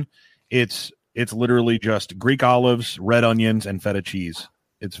homemade one, it's literally just Greek olives, red onions, and feta cheese.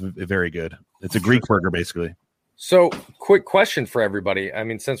 It's very good. It's a Greek burger, basically. So, quick question for everybody. I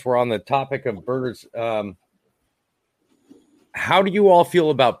mean, since we're on the topic of burgers, how do you all feel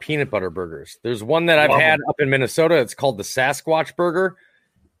about peanut butter burgers? There's one that I've had up in Minnesota. It's called the Sasquatch burger.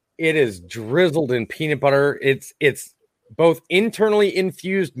 It is drizzled in peanut butter. It's both internally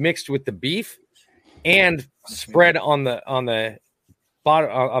infused, mixed with the beef, and spread on the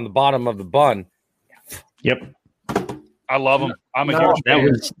bottom of the bun. Yep. I love them. I'm a huge fan.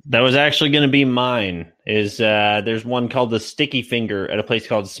 That was actually going to be mine. There's one called the Sticky Finger at a place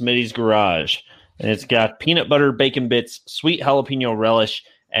called Smitty's Garage, and it's got peanut butter, bacon bits, sweet jalapeno relish,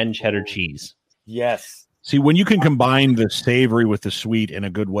 and cheddar cheese. Yes. See, when you can combine the savory with the sweet in a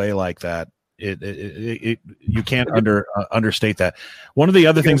good way like that, it you can't understate that. One of the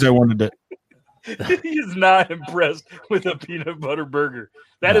other things I wanted to. He's not impressed with a peanut butter burger.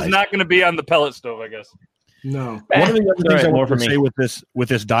 That is not going to be on the pellet stove, I guess. No. One of the other things I wanted to say with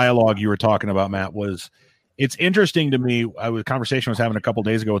this dialogue you were talking about, Matt, was it's interesting to me. A conversation I was having a couple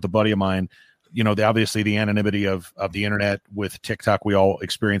days ago with a buddy of mine. You know, obviously the anonymity of the internet with TikTok, we all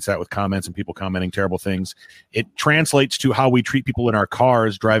experience that with comments and people commenting terrible things. It translates to how we treat people in our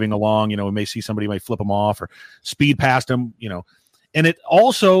cars driving along. You know, we may see somebody might flip them off or speed past them, you know, and it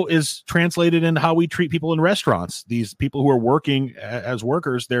also is translated in how we treat people in restaurants. These people who are working as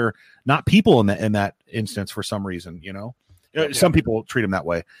workers, they're not people in that instance for some reason, you know. Some people treat them that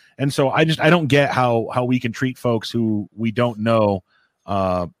way. And so I don't get how we can treat folks who we don't know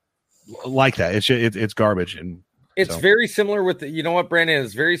like that. It's garbage. And it's very similar with you know what, Brandon,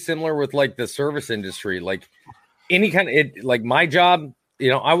 is very similar with like the service industry. Like any kind of like my job, you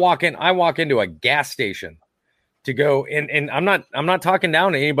know, I walk into a gas station to go and I'm not talking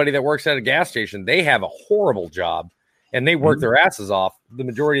down to anybody that works at a gas station. They have a horrible job and they work their asses off. The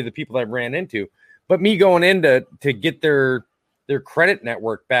majority of the people that I ran into, but me going in to get their credit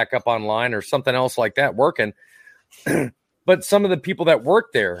network back up online or something else like that working. But some of the people that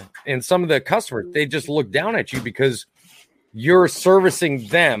work there and some of the customers, they just look down at you because you're servicing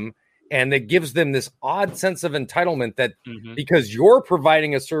them, and it gives them this odd sense of entitlement that because you're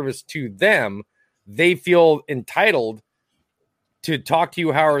providing a service to them, they feel entitled to talk to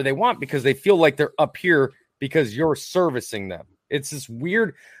you however they want because they feel like they're up here because you're servicing them. It's this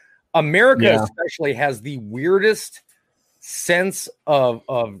weird. America especially has the weirdest sense of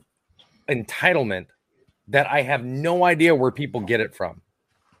entitlement that I have no idea where people get it from.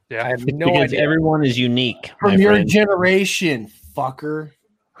 Yeah, I have no because idea. everyone is unique. From your generation, fucker.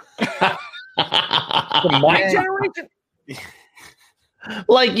 From my generation?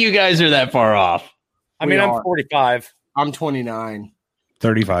 Like you guys are that far off. I mean, I'm 45. I'm 29.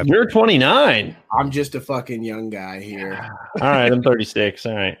 35. You're 29. I'm just a fucking young guy here. All right, I'm 36.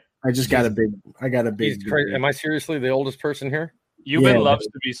 All right. I just got a big. He's crazy. Am I seriously the oldest person here? Euban loves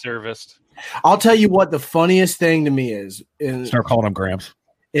to be serviced. I'll tell you what the funniest thing to me is. Start calling him Gramps.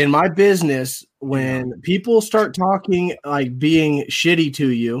 In my business, when people start talking like being shitty to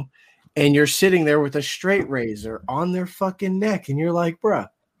you, and you're sitting there with a straight razor on their fucking neck, and you're like, bruh,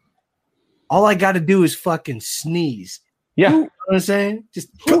 all I got to do is fucking sneeze. Yeah. You know what I'm saying? Just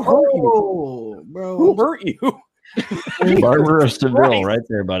Who hurt you, bro? Who hurt you? Barber of Seville, right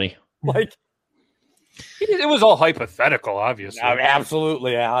there, buddy. Like, it was all hypothetical, obviously.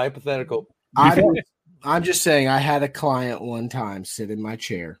 Absolutely, hypothetical. I'm just saying, I had a client one time sit in my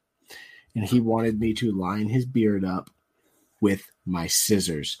chair, and he wanted me to line his beard up with my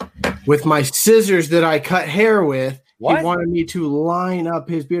scissors. With my scissors that I cut hair with, What? he wanted me to line up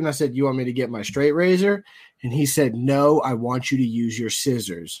his beard. And I said, you want me to get my straight razor? And he said, no, I want you to use your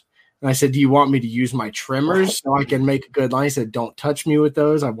scissors. And I said, do you want me to use my trimmers so I can make a good line? He said, don't touch me with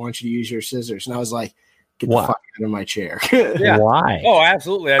those. I want you to use your scissors. And I was like, get the fuck out of my chair. Yeah. Why? Oh,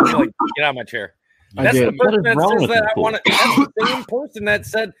 absolutely. I'd be like, get out of my chair. That's the person that says that I want to. That's the same person that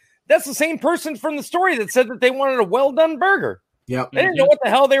said. That's the same person from the story that said that they wanted a well done burger. Yep. They didn't know what the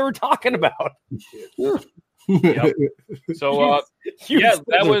hell they were talking about. Yep. So yeah,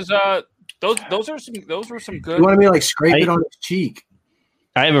 that was those were some good. You wanted me to like scrape it on his cheek.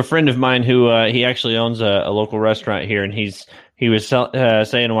 I have a friend of mine who he actually owns a local restaurant here, and he was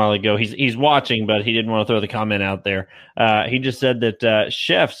saying a while ago he's watching, but he didn't want to throw the comment out there. He just said that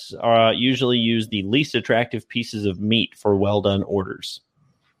chefs usually use the least attractive pieces of meat for well done orders.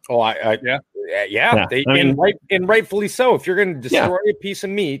 Oh, yeah. And rightfully so. If you're going to destroy a piece of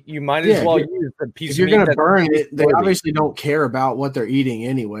meat, you might as well use a piece. If you're going to burn it, they worthy. obviously don't care about what they're eating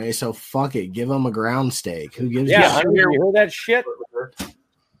anyway. So fuck it, give them a ground steak. Who gives? Yeah, a shit? you hear that shit?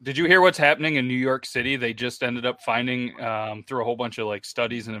 Did you hear what's happening in New York City? They just ended up finding through a whole bunch of like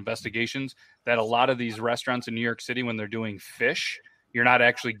studies and investigations that a lot of these restaurants in New York City, when they're doing fish, you're not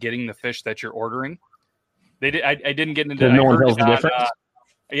actually getting the fish that you're ordering. They did. I didn't get into. No one tells the difference.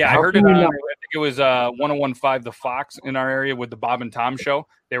 Yeah, I heard it on, I think it was 1015 The Fox in our area with the Bob and Tom show.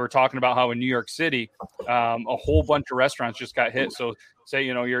 They were talking about how in New York City, a whole bunch of restaurants just got hit. So say,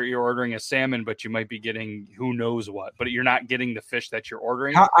 you're ordering a salmon, but you might be getting who knows what, but you're not getting the fish that you're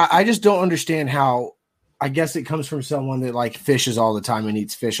ordering. I just don't understand how, I guess it comes from someone that like fishes all the time and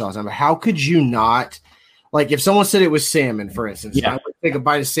eats fish all the time. But how could you not, like if someone said it was salmon, for instance, I would take a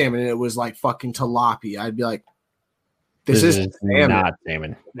bite of salmon and it was like fucking tilapia. I'd be like, This is not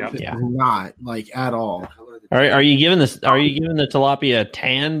salmon. Yep. Yeah, not like at all. Are you giving this? Are you giving the tilapia a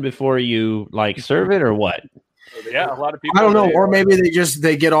tan before you like serve it, or what? Yeah, a lot of people. I don't know, or maybe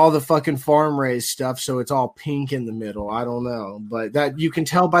they get all the fucking farm raised stuff, so it's all pink in the middle. I don't know, but that you can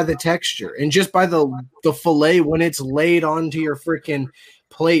tell by the texture and just by the fillet when it's laid onto your freaking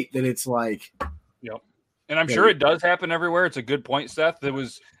plate that it's like. Yep. And I'm sure it does happen everywhere. It's a good point, Seth. It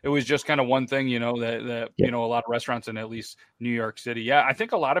was just kind of one thing, that a lot of restaurants in at least New York City. Yeah, I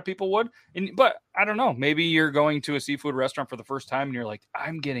think a lot of people would. But I don't know. Maybe you're going to a seafood restaurant for the first time and you're like,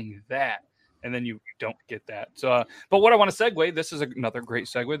 I'm getting that. And then you don't get that. So, but what I want to segue, this is another great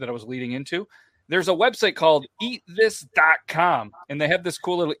segue that I was leading into. There's a website called eatthis.com, and they have this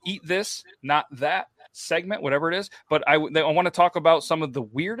cool little eat this, not that segment, whatever it is. But I want to talk about some of the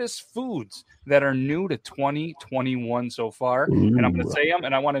weirdest foods that are new to 2021 so far. Ooh. And I'm going to say them,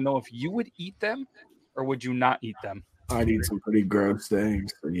 and I want to know if you would eat them or would you not eat them? I'd eat some pretty gross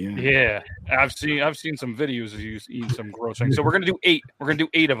things. Yeah. I've seen some videos of you eat some gross things. So we're going to do 8. We're going to do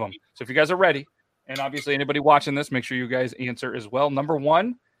 8 of them. So if you guys are ready, and obviously anybody watching this, make sure you guys answer as well. Number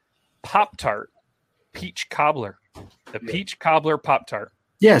 1, Pop-Tart. peach cobbler. The peach cobbler Pop-Tart.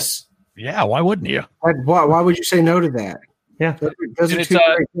 Yes. Yeah, why wouldn't you? Why would you say no to that? Yeah. Those are two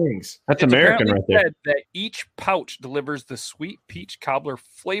great things. That's American right there. Said that each pouch delivers the sweet peach cobbler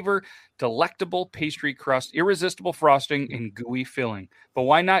flavor, delectable pastry crust, irresistible frosting, and gooey filling. But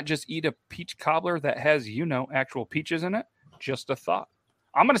why not just eat a peach cobbler that has, actual peaches in it? Just a thought.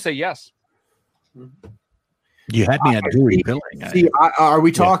 I'm going to say yes. You had me at gooey filling. See, are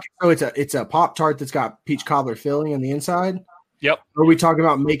we talking? So it's a Pop-Tart that's got peach cobbler filling on the inside. Yep. Or are we talking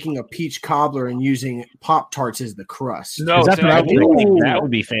about making a peach cobbler and using Pop-Tarts as the crust? No, that's what I think. That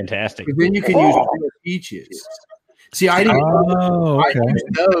would be fantastic. Then you can use real peaches. See, I didn't.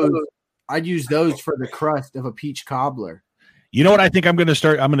 I'd use those for the crust of a peach cobbler. You know what I think I'm going to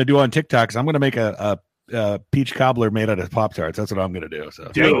start? I'm going to do on TikTok. Is I'm going to make a peach cobbler made out of Pop-Tarts. That's what I'm going to do. So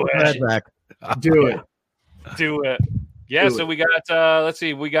do it. Do it. Do it. Yeah. So we got. Let's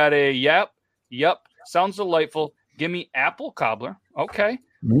see. We got a yep. Sounds delightful. Give me apple cobbler. Okay.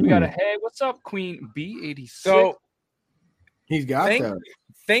 We got a hey, what's up, Queen B86? So he's got that.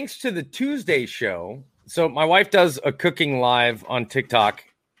 Thanks to the Tuesday show. So my wife does a cooking live on TikTok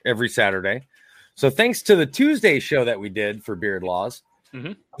every Saturday. So thanks to the Tuesday show that we did for Beard Laws,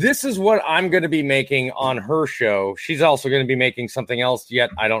 this is what I'm going to be making on her show. She's also going to be making something else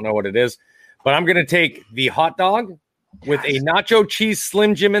yet. I don't know what it is, but I'm going to take the hot dog with a nacho cheese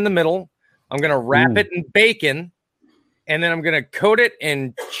Slim Jim in the middle. I'm going to wrap it in bacon. And then I'm going to coat it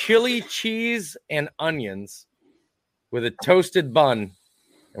in chili cheese and onions with a toasted bun.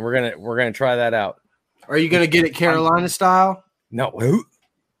 And we're going to try that out. Are you going to get it Carolina style? No.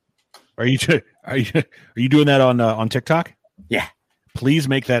 Are you doing that on TikTok? Yeah. Please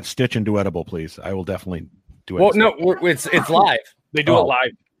make that stitch into edible, please. I will definitely do it. Well, no, it's live. They do it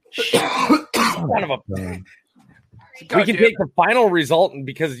live. Son of a. We can take the final result, and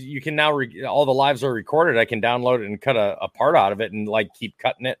because you can now all the lives are recorded, I can download it and cut a part out of it and keep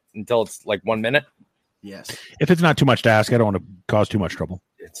cutting it until it's 1 minute. Yes. If it's not too much to ask, I don't want to cause too much trouble.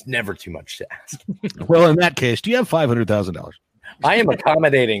 It's never too much to ask. Well, in that case, do you have $500,000? I am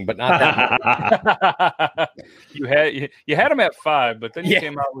accommodating, but not that much. You had them at 5, but then you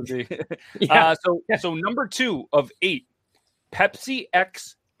came out with the So number 2 of 8, Pepsi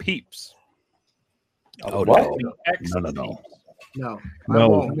X Peeps. Oh, what? No.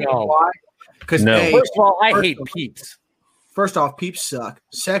 Why? Because first of all, I hate Peeps. First off, Peeps suck.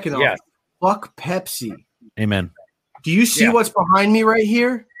 Second off, fuck Pepsi. Amen. Do you see what's behind me right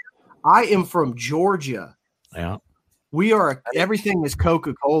here? I am from Georgia. Yeah. We are everything is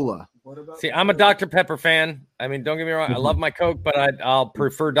Coca-Cola. See, I'm a Dr. Pepper fan. I mean, don't get me wrong. I love my Coke, but I'll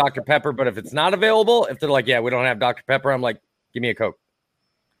prefer Dr. Pepper. But if it's not available, if they're like, yeah, we don't have Dr. Pepper, I'm like, give me a Coke.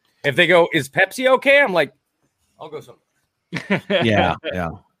 If they go, is Pepsi okay? I'm like, I'll go somewhere. Yeah.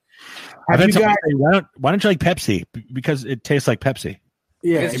 I've had somebody say, why don't you like Pepsi? Because it tastes like Pepsi.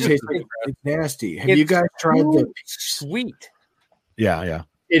 Yeah, it's nasty. Have you guys tried the sweet? Yeah.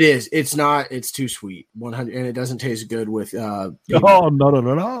 It is. It's not. It's too sweet. 100, and it doesn't taste good with. Oh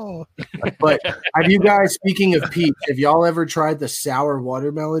no! But have you guys? Speaking of Peeps, have y'all ever tried the sour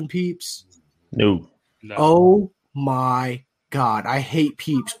watermelon Peeps? No. Oh my God, I hate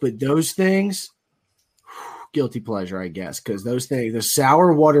Peeps, but those things, guilty pleasure, I guess, because those things, the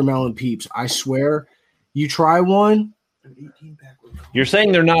sour watermelon Peeps, I swear, you try one. You're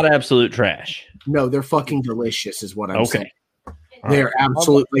saying they're not absolute trash? No, they're fucking delicious, is what I'm saying. They're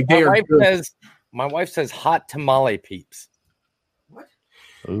absolutely. They are. My wife says hot tamale Peeps. What?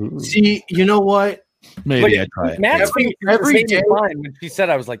 Ooh. See, you know what? Maybe I try it. Every day when she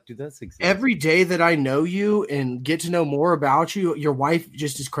said, I was like, dude, that's exactly. Every day that I know you and get to know more about you, your wife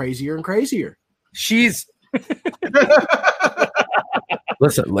just is crazier and crazier. She's.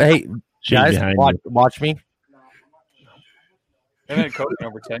 Listen, hey, guys, watch me. I've been coaching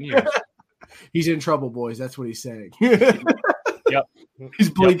over 10 years. He's in trouble, boys. That's what he's saying. Yep. He's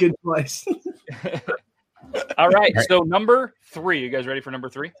blinking twice. All right. So number 3. You guys ready for number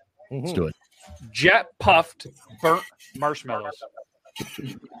 3? Let's do it. Jet puffed burnt marshmallows.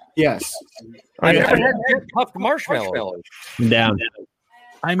 Yes. I never had jet puffed marshmallows. Down.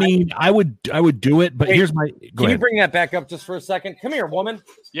 I mean, I would do it, but here's my. Can you bring that back up just for a second? Come here, woman.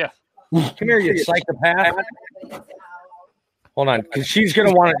 Yeah. Come here, you psychopath. Hold on, because she's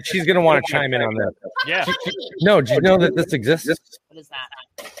gonna want to chime in on that. Yeah. No, do you know that this exists? What is that?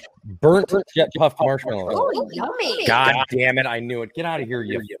 Burnt jet puffed marshmallows. Oh, yummy! God damn it! I knew it. Get out of here,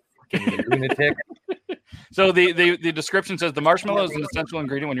 you fucking lunatic. So the description says the marshmallow is an essential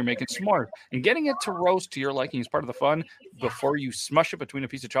ingredient when you're making s'mores, and getting it to roast to your liking is part of the fun. Before you smush it between a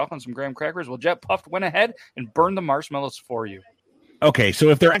piece of chocolate and some graham crackers, well, Jet Puffed went ahead and burned the marshmallows for you. Okay, so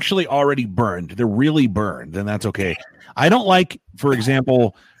if they're actually already burned, they're really burned, then that's okay. I don't like, for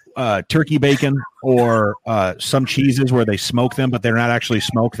example, turkey bacon or some cheeses where they smoke them, but they're not actually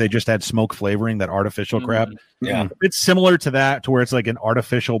smoked. They just add smoke flavoring, that artificial crap. Yeah. It's similar to that, to where it's like an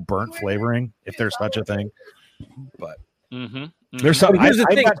artificial burnt flavoring, if there's such a thing. But there's some. But here's the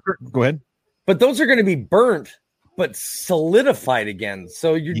thing. Go ahead. But those are going to be burnt, but solidified again.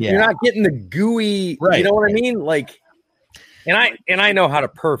 So you're not getting the gooey. Right. You know what I mean? Like, and I know how to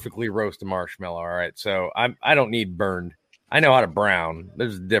perfectly roast a marshmallow. All right, so I don't need burned. I know how to brown.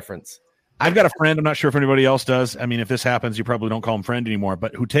 There's a difference. I've got a friend. I'm not sure if anybody else does. I mean, if this happens, you probably don't call him friend anymore.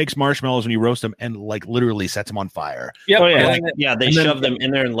 But who takes marshmallows when you roast them and like literally sets them on fire? Yep. Oh yeah, they shove them in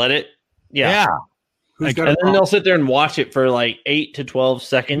there and let it. Yeah. Like, and then they'll sit there and watch it for like 8 to 12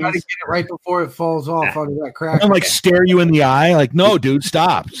 seconds. You gotta get it right before it falls off under that crack. And like stare you in the eye, like, no, dude,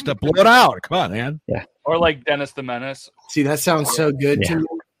 stop, blow it out. Come on, man. Yeah. Or like Dennis the Menace. See, that sounds so good to me.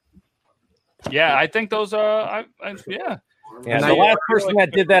 Yeah, I think those are. Yeah. Yeah, the last person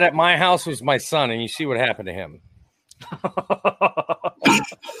that did that at my house was my son, and you see what happened to him.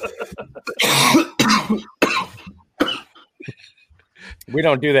 We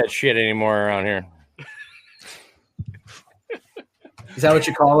don't do that shit anymore around here. Is that what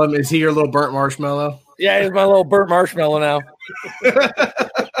you call him? Is he your little burnt marshmallow? Yeah, he's my little burnt marshmallow now.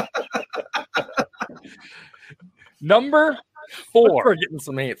 Number 4. We're getting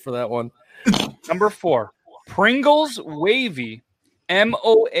some hate for that one. Number 4. Pringles Wavy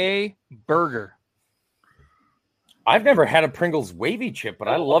MOA Burger. I've never had a Pringles Wavy chip, but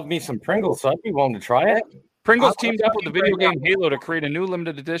I love me some Pringles, so I'd be willing to try it. Pringles teamed up with the video game Halo to create a new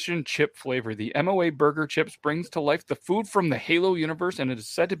limited edition chip flavor. The MOA Burger Chips brings to life the food from the Halo universe, and it is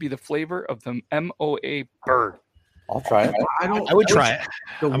said to be the flavor of the MOA bird. I'll try it. I would try it.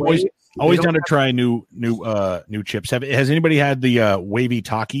 I'm always down to try new chips. Has anybody had the Wavy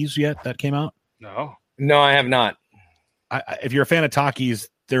Takis yet that came out? No, I have not. If you're a fan of Takis,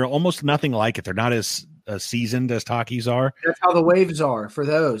 they're almost nothing like it. They're not as seasoned as Takis are. That's how the waves are for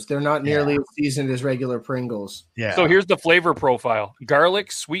those. They're not nearly as seasoned as regular Pringles. Yeah. So here's the flavor profile: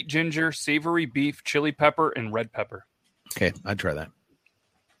 garlic, sweet ginger, savory beef, chili pepper, and red pepper. Okay, I'd try that.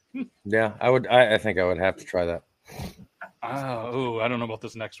 Yeah, I would. I think I would have to try that. I don't know about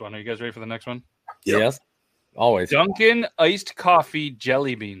this next one. Are you guys ready for the next one? Yep. Yes, always. Dunkin' iced coffee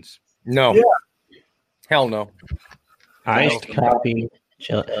jelly beans. No. Yeah. Hell no. Iced coffee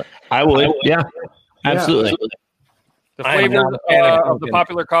jelly. I would. Yeah. Absolutely. The flavors of the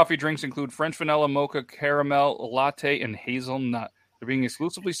popular coffee drinks include French vanilla, mocha, caramel, latte, and hazelnut. They're being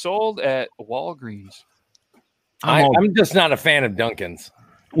exclusively sold at Walgreens. I'm just not a fan of Dunkin's.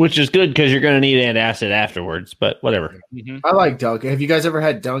 Which is good because you're going to need antacid afterwards, but whatever. I like Dunkin'. Have you guys ever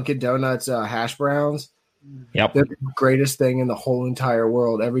had Dunkin' Donuts hash browns? Yep. They're the greatest thing in the whole entire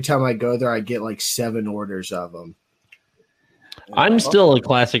world. Every time I go there, I get like 7 orders of them. I'm still a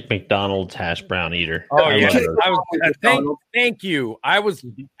classic McDonald's hash brown eater. Oh yeah, thank you. I was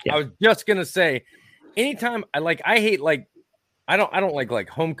just gonna say, anytime I don't like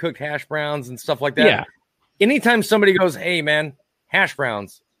home cooked hash browns and stuff like that. Yeah. Anytime somebody goes, "Hey man, hash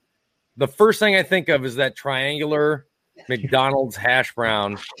browns," the first thing I think of is that triangular McDonald's hash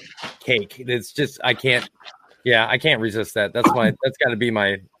brown cake. It's just I can't resist that. That's got to be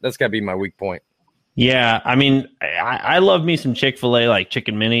my weak point. Yeah, I mean, I love me some Chick-fil-A, like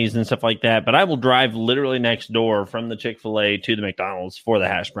chicken minis and stuff like that, but I will drive literally next door from the Chick-fil-A to the McDonald's for the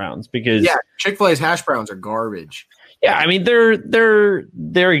hash browns because Chick-fil-A's hash browns are garbage. Yeah, I mean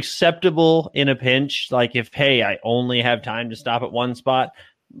they're acceptable in a pinch. Like if I only have time to stop at one spot,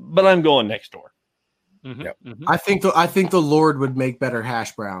 but I'm going next door. Mm-hmm. Yep. Mm-hmm. I think the Lord would make better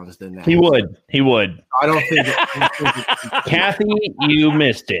hash browns than that. He would. I don't think. Kathy, you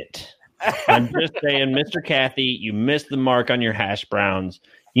missed it. I'm just saying, Mr. Kathy, you missed the mark on your hash browns.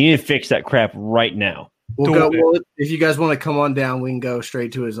 You need to fix that crap right now. Well, if you guys want to come on down, we can go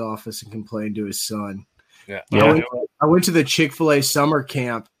straight to his office and complain to his son. Yeah. I went to the Chick-fil-A summer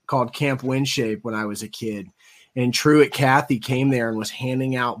camp called Camp Windshape when I was a kid. And Truett Kathy came there and was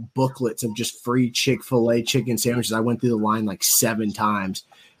handing out booklets of just free Chick-fil-A chicken sandwiches. I went through the line like 7 times.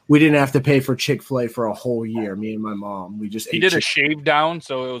 We didn't have to pay for Chick-fil-A for a whole year, me and my mom. We just He did a shave down,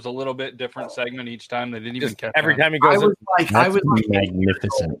 so it was a little bit different segment each time. They didn't even catch every on. time he goes. I was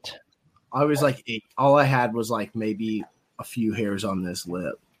magnificent. I was like 8. All I had was like maybe a few hairs on this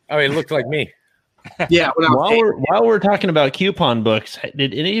lip. Oh, he looked like me. Yeah. While we're talking about coupon books,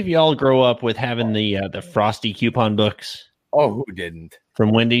 did any of y'all grow up with having the Frosty coupon books? Oh, who didn't?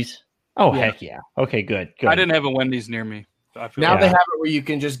 From Wendy's? Oh, Yeah. heck yeah. Okay, good. I didn't have a Wendy's near me. Now they have it where you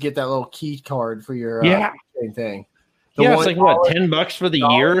can just get that little key card for your thing. Yeah, it's like what, $10 for the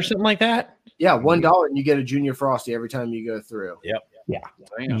year or something like that? Yeah, $1 and you get a Junior Frosty every time you go through. Yep. Yeah.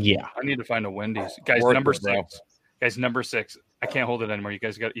 Damn. Yeah. I need to find a Wendy's. Guys, Worth number it, bro. 6. Guys, number 6. I can't hold it anymore. You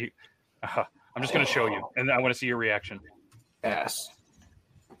guys got you. I'm just going to show you, and I want to see your reaction. Ass.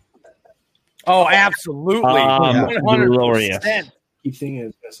 Oh, absolutely. 100%. Keep thinking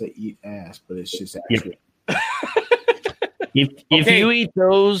it's gonna say eat ass, but it's just actually. If you eat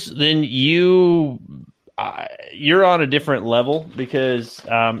those, then you're on a different level because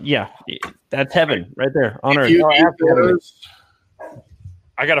that's heaven right there on earth.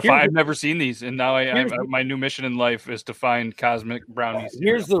 I gotta find. I've never seen these, and now my new mission in life is to find cosmic brownies.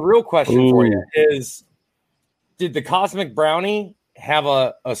 Here's the real question for you: did the cosmic brownie have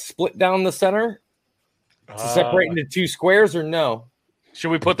a split down the center to separate into 2 squares, or no? Should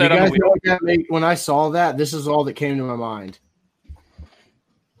we put that on the wheel? When I saw that, this is all that came to my mind.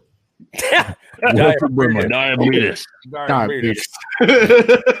 Diabetes. Diabetes. Who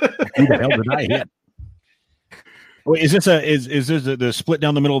the hell did I hit? Wait, is this the split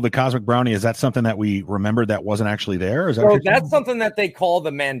down the middle of the cosmic brownie? Is that something that we remembered that wasn't actually there? Is that So that's something that they call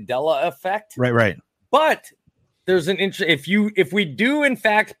the Mandela effect. Right. But there's an if we do in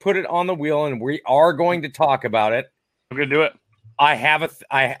fact put it on the wheel, and we are going to talk about it, I'm gonna do it. I'm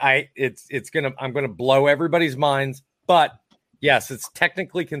gonna blow everybody's minds, but yes, it's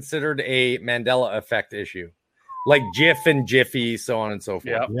technically considered a Mandela effect issue, like Jif and Jiffy, so on and so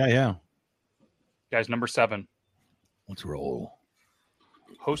forth. Yeah. Guys, number 7. Let's roll.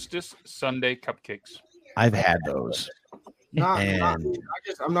 Hostess Sunday cupcakes. I've had those.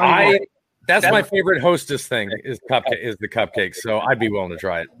 That's my favorite Hostess thing is the cupcakes. So I'd be willing to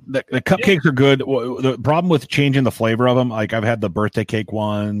try it. The cupcakes are good. The problem with changing the flavor of them, like I've had the birthday cake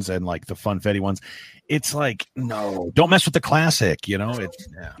ones and like the funfetti ones. It's like, no, don't mess with the classic. You know,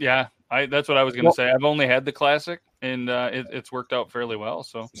 Yeah, that's what I was going to say. I've only had the classic, and it's worked out fairly well.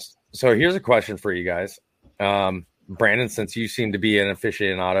 So here's a question for you guys, Brandon. Since you seem to be an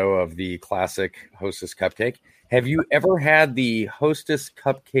aficionado of the classic Hostess cupcake, have you ever had the Hostess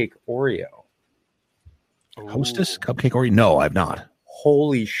cupcake Oreo? Hostess cupcake Oreo? No, I've not.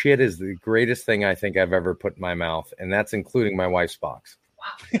 Holy shit, is the greatest thing I think I've ever put in my mouth, and that's including my wife's box.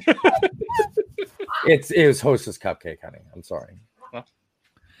 Wow. It was Hostess cupcake, honey. I'm sorry, but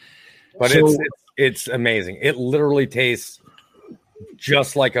it's amazing. It literally tastes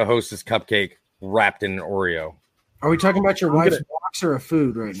just like a Hostess cupcake wrapped in an Oreo. Are we talking about your wife's box or a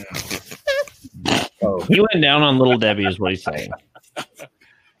food right now? He went down on Little Debbie, is what he's saying.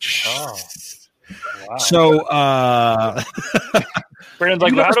 Wow. So, Brandon's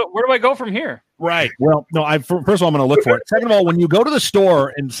like, where do I go from here? Right. Well, no. First of all, I'm going to look for it. Second of all, when you go to the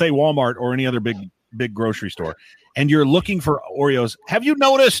store and say Walmart or any other big grocery store, and you're looking for Oreos, have you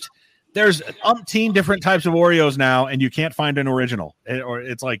noticed there's umpteen different types of Oreos now, and you can't find an original, or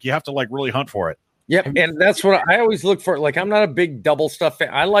it's like you have to like really hunt for it. Yep, and that's what I always look for. Like, I'm not a big double stuff fan.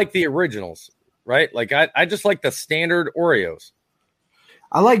 I like the originals, right? Like, I just like the standard Oreos.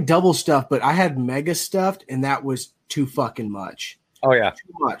 I like double stuff, but I had mega stuffed, and that was too fucking much. Oh, yeah.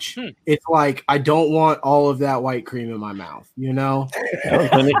 Too much. It's like, I don't want all of that white cream in my mouth, you know?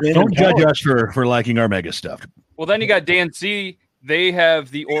 Don't judge us for liking our mega stuffed. Well, then you got Dan C. They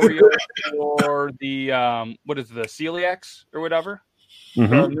have the Oreo or the, what is it, the celiacs or whatever.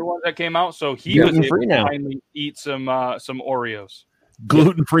 Mm-hmm. The new one that came out. So he was able to finally eat some Oreos.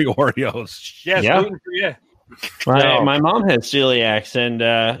 Gluten-free Oreos. Yes, Yeah. gluten-free, yeah. My mom has celiacs, and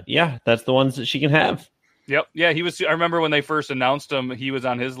that's the ones that she can have. Yep. Yeah, he was. I remember when they first announced him, he was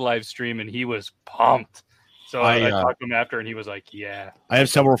on his live stream and he was pumped. So I talked to him after, and he was like, "Yeah." I have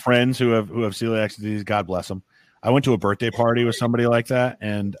several friends who have celiac disease. God bless them. I went to a birthday party with somebody like that,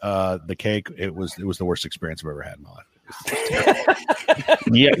 and the cake it was the worst experience I've ever had in my life.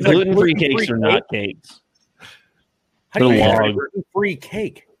 Yeah, gluten-free cakes are not cakes. How do you eat a gluten-free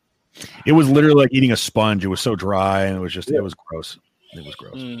cake? It was literally like eating a sponge. It was so dry, and it was gross. It was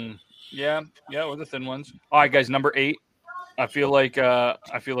gross. Yeah, or the thin ones. All right, guys, number 8. I feel like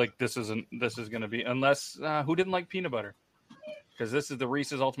this is going to be, unless who didn't like peanut butter, because this is the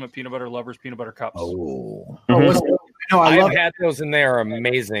Reese's Ultimate Peanut Butter Lovers Peanut Butter Cups. Oh, I've had those, and they are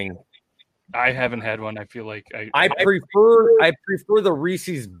amazing. I haven't had one. I feel like I prefer the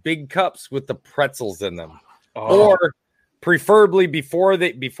Reese's Big Cups with the pretzels in them, or preferably before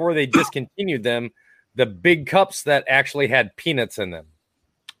they discontinued them, the big cups that actually had peanuts in them.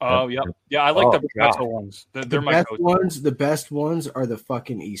 Oh, yeah. I like the pretzel ones. They're my best ones. The best ones are the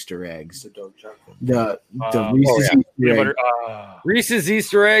fucking Easter eggs. The Reese's Easter eggs. Reese's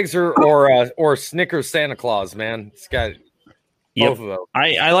Easter eggs or Snickers Santa Claus. Man, it's got both of those.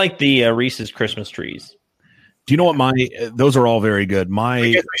 I like the Reese's Christmas trees. Do you know what those are all very good.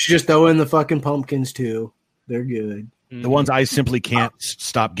 I guess we should just throw in the fucking pumpkins too. They're good. The ones I simply can't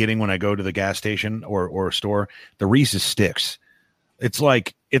stop getting when I go to the gas station or store, the Reese's Sticks. It's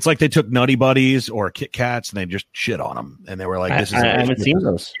like they took Nutty Buddies or Kit Kats and they just shit on them, and they were like, "This is." I haven't seen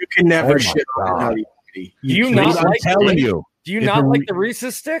those. You can never shit on a Nutty Buddy. Do you not I'm like? telling you. Do you not like the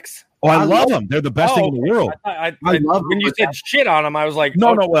Reese's Sticks? Oh, I love them. They're the best thing in the world. I love when you said shit on them. I was like,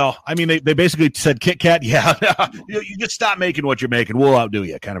 no. Well, I mean, they basically said Kit Kat. Yeah, you just stop making what you're making. We'll outdo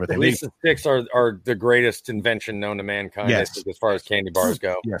you, kind of a The thing. Reese's Sticks are the greatest invention known to mankind. Yes. I think, as far as candy bars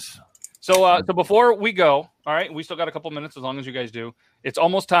go. Yes. So before we go, all right, we still got a couple minutes as long as you guys do. It's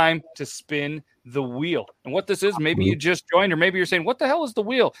almost time to spin the wheel. And what this is, maybe you just joined, or maybe you're saying, what the hell is the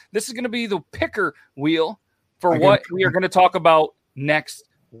wheel? This is going to be the picker wheel for what we are going to talk about next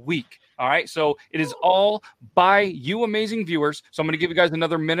week. All right. So it is all by you amazing viewers. So I'm going to give you guys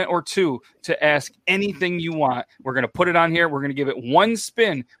another minute or two to ask anything you want. We're going to put it on here. We're going to give it one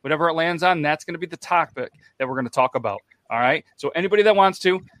spin. Whatever it lands on, that's going to be the topic that we're going to talk about. All right. So anybody that wants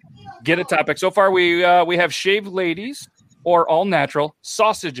to get a topic. So far, we have shaved ladies or all natural,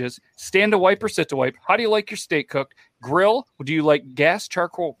 sausages, stand to wipe or sit to wipe. How do you like your steak cooked? Grill. Do you like gas,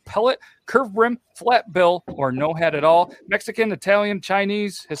 charcoal, pellet, curved brim, flat bill, or no head at all? Mexican, Italian,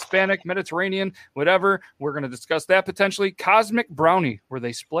 Chinese, Hispanic, Mediterranean, whatever. We're going to discuss that potentially. Cosmic brownie. Were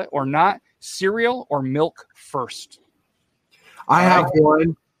they split or not? Cereal or milk first? I have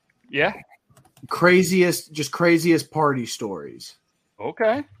one. Yeah. Craziest party stories.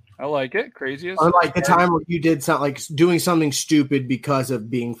 Okay. I like it. Craziest. Or like the time where you did something like doing something stupid because of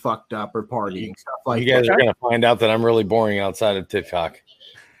being fucked up or partying, stuff like You guys that. are going to find out that I'm really boring outside of TikTok.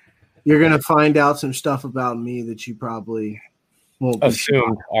 You're going to find out some stuff about me that you probably won't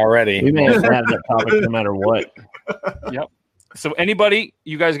assumed already. We may have to have that topic no matter what. Yep. So anybody,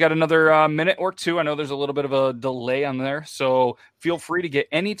 you guys got another minute or two. I know there's a little bit of a delay on there. So feel free to get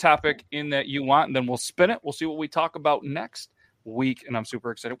any topic in that you want, and then we'll spin it. We'll see what we talk about next week, and I'm super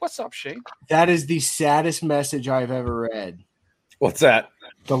excited. What's up, Shane? That is the saddest message I've ever read. What's that?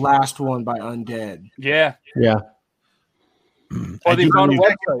 The last one by Undead. Yeah. Yeah. Or they found a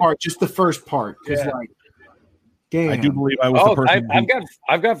website. Part, just the first part. Just like, damn. I do believe I was the person.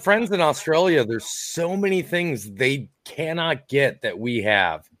 I've got friends in Australia. There's so many things they cannot get that we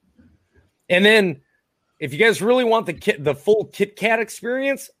have. And then, if you guys really want the full Kit Kat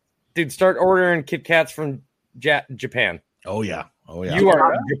experience, dude, start ordering Kit Kats from Japan. Oh yeah. You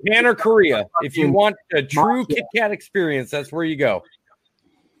are Japan or Korea. If you want a true Kit Kat experience, that's where you go.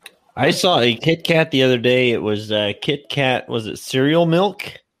 I saw a Kit Kat the other day. It was Kit Kat. Was it cereal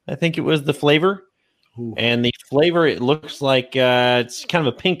milk? I think it was the flavor. Ooh. And the flavor, it looks like it's kind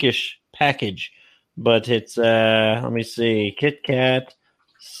of a pinkish package, but it's let me see, Kit Kat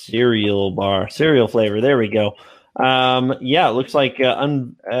cereal flavor. There we go. Yeah, it looks like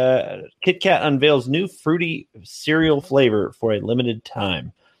Kit Kat unveils new fruity cereal flavor for a limited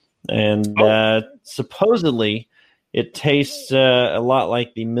time, and supposedly it tastes a lot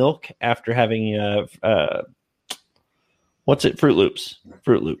like the milk after having what's it? Fruit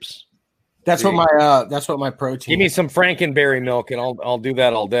Loops. That's what my protein. Give me some Frankenberry milk, and I'll do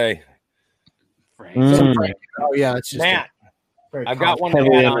that all day. Oh yeah, it's just Matt. I've got one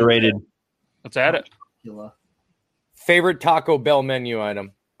heavily underrated. Let's add it. Favorite Taco Bell menu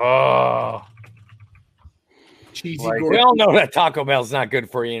item? Oh, cheesy. We all know that Taco Bell's not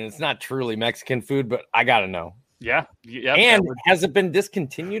good for you, and it's not truly Mexican food. But I gotta know. Yeah. And has it been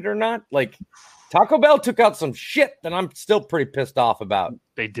discontinued or not? Like, Taco Bell took out some shit that I'm still pretty pissed off about.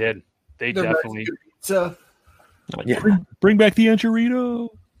 They did. They definitely. Bring back the Enchilada.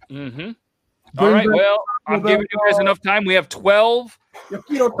 Mm-hmm. All right. Well, I'm giving you guys enough time. We have 12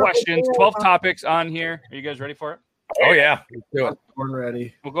 questions, 12 topics on here. Are you guys ready for it? Oh, yeah. Let's do it. We're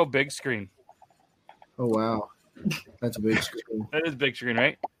ready. We'll go big screen. Oh, wow. That's a big screen. That is big screen,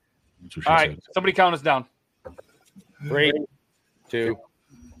 right? All right. Somebody count us down. 3, 2,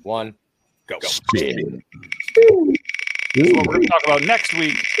 1, go. Spin. This is what we're going to talk about next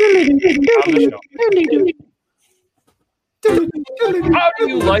week on the show. How do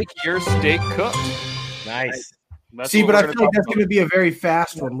you like your steak cooked? Nice. See, but I feel like that's going to be a very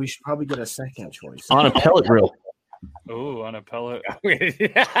fast one. We should probably get a second choice. On a pellet grill. Oh, on a pellet.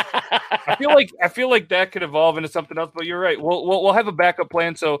 I feel like that could evolve into something else, but you're right. We'll have a backup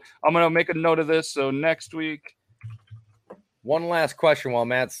plan, so I'm going to make a note of this. So next week. One last question while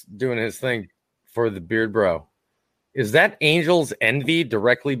Matt's doing his thing for the Beard Bro. Is that Angel's Envy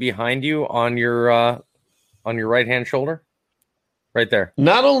directly behind you on your right-hand shoulder? Right there.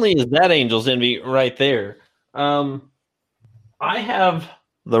 Not only is that Angel's Envy right there, I have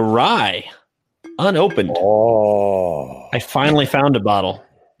the rye unopened. Oh, I finally found a bottle.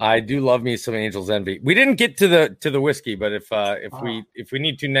 I do love me some Angel's Envy. We didn't get to the whiskey, but if we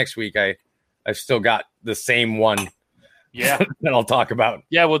need to next week, I've still got the same one. Yeah, that I'll talk about.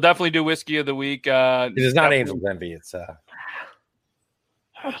 Yeah, we'll definitely do whiskey of the week. It is not Angel's Envy. It's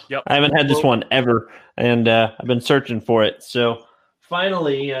Yep. I haven't had this one ever, and I've been searching for it. So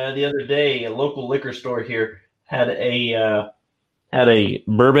finally, the other day, a local liquor store here had a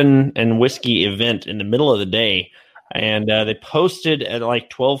bourbon and whiskey event in the middle of the day, and they posted at like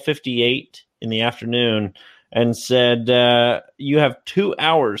 12:58 in the afternoon and said, "You have 2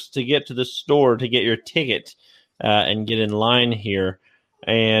 hours to get to the store to get your ticket and get in line here."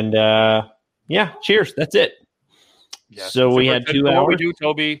 And yeah, cheers. That's it. Yeah, so we had 2 hours. What we do,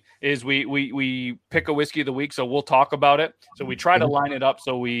 Toby, is we pick a whiskey of the week, so we'll talk about it. So we try to line it up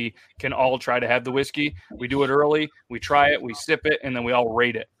so we can all try to have the whiskey. We do it early, we try it, we sip it, and then we all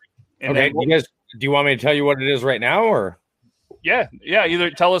rate it. And okay, then you guys, do you want me to tell you what it is right now, or? Yeah. Either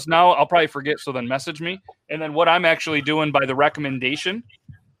tell us now. I'll probably forget, so then message me. And then what I'm actually doing by the recommendation,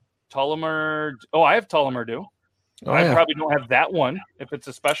 Tullamore. Oh, I have Tullamore Dew. Oh, I yeah. probably don't have that one if it's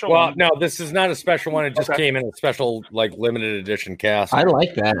a special Well, one. no, this is not a special one. It just came in a special, like, limited edition cask. I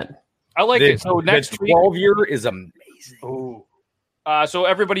like that. I like it. So next the week, 12-year is amazing. Ooh. So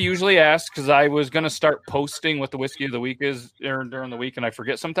everybody usually asks, because I was going to start posting what the whiskey of the week is during the week, and I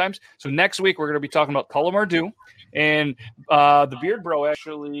forget sometimes. So next week, we're going to be talking about Tullamore Dew. And the Beard Bro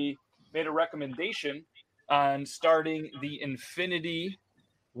actually made a recommendation on starting the Infinity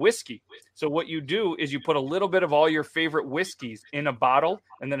whiskey. So what you do is you put a little bit of all your favorite whiskeys in a bottle,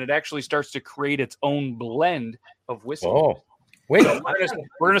 and then it actually starts to create its own blend of whiskey. Oh, wait. So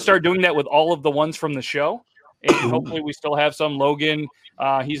we're gonna start doing that with all of the ones from the show, and hopefully we still have some. Logan,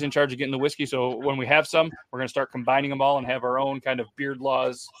 he's in charge of getting the whiskey, so when we have some, we're gonna start combining them all and have our own kind of Beard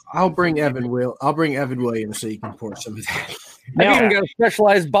Laws. I'll bring Evan Williams so you can pour some of that. I've even got a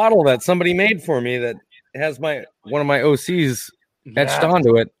specialized bottle that somebody made for me that has one of my OCs etched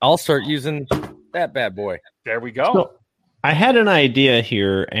onto it. I'll start using that bad boy. There we go. So, I had an idea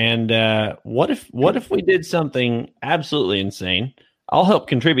here, and what if we did something absolutely insane? I'll help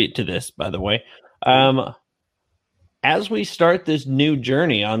contribute to this, by the way. As we start this new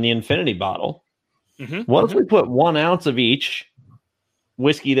journey on the Infinity bottle, what if we put 1 ounce of each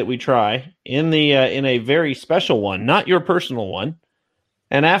whiskey that we try in a very special one, not your personal one,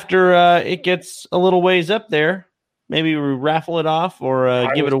 and after it gets a little ways up there, maybe we raffle it off or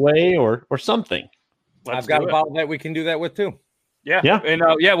give it away or something. I've got a bottle that we can do that with too. Yeah. And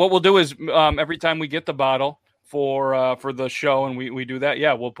what we'll do is every time we get the bottle for the show and we do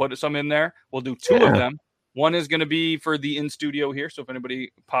that, we'll put some in there. We'll do 2 of them. One is going to be for the in studio here. So if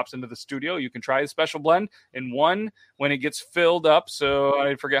anybody pops into the studio, you can try the special blend. And one, when it gets filled up, so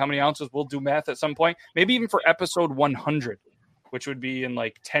I forget how many ounces, we'll do math at some point, maybe even for episode 100. Which would be in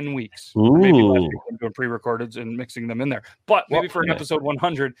like 10 weeks. Maybe less, doing pre-recordeds and mixing them in there. But maybe for an episode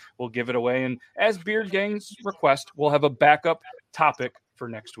 100, we'll give it away. And as Beard Gang's request, we'll have a backup topic for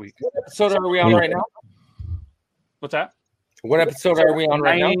next week. What episode are we on right now? What's that? What episode are we on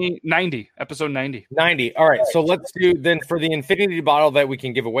right now? 90. Episode 90. 90. All right. So let's do then for the Infinity bottle that we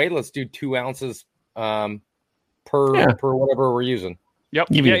can give away. Let's do 2 ounces per whatever we're using. Yep.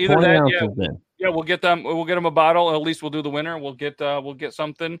 Give yeah, you either 20 that. ounces then. Yeah, we'll get them. We'll get them a bottle. At least we'll do the winner. We'll get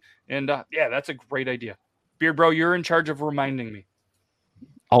something. And that's a great idea. Beard Bro, you're in charge of reminding me.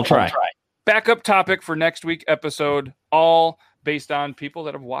 I'll try. Backup topic for next week episode, all based on people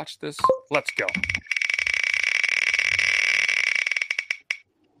that have watched this. Let's go.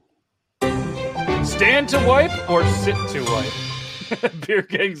 Stand to wipe or sit to wipe? Beer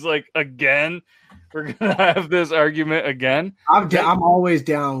Gang's like, again. We're gonna have this argument again. I'm always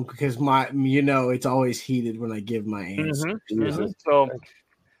down because it's always heated when I give my answer. So,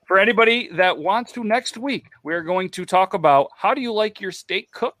 for anybody that wants to, next week we're going to talk about how do you like your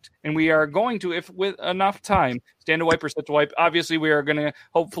steak cooked, and we are going to, if with enough time, stand to wipe or sit to wipe. Obviously, we are going to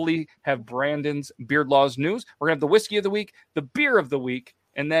hopefully have Brandon's Beard Laws news. We're gonna have the whiskey of the week, the beer of the week.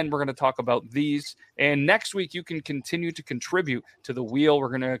 And then we're going to talk about these. And next week, you can continue to contribute to the wheel. We're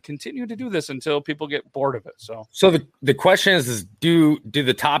going to continue to do this until people get bored of it. So the question is do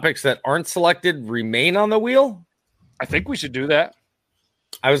the topics that aren't selected remain on the wheel? I think we should do that.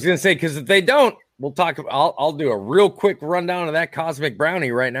 I was going to say, because if they don't, we'll talk. I'll do a real quick rundown of that Cosmic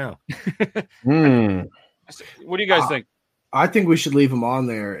Brownie right now. What do you guys think? I think we should leave them on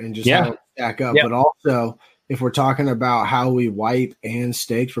there and just have them stack up. But also, if we're talking about how we wipe and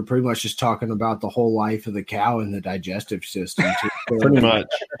steaks, we're pretty much just talking about the whole life of the cow and the digestive system. Pretty much.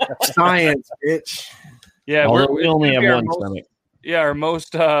 Science, bitch. Yeah, we only have one stomach. Yeah, our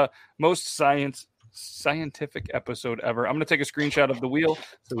most most scientific episode ever. I'm going to take a screenshot of the wheel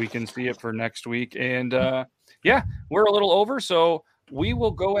so we can see it for next week. And yeah, we're a little over, so we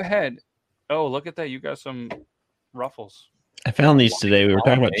will go ahead. Oh, look at that. You got some ruffles. I found these today. We were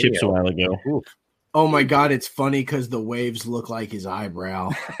talking about chips a while ago. Ooh. Oh my God, it's funny because the waves look like his eyebrow.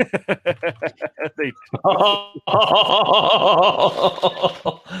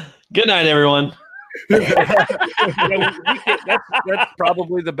 Good night, everyone. That's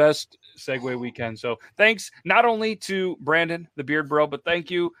probably the best segue we can. So thanks not only to Brandon, the Beard Bro, but thank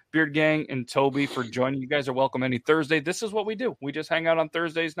you, Beard Gang and Toby, for joining. You guys are welcome any Thursday. This is what we do. We just hang out on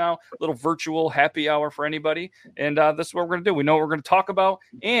Thursdays now, a little virtual happy hour for anybody. And this is what we're going to do. We know what we're going to talk about.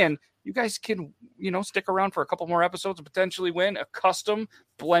 And you guys can, stick around for a couple more episodes and potentially win a custom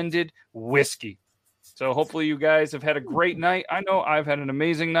blended whiskey. So hopefully you guys have had a great night. I know I've had an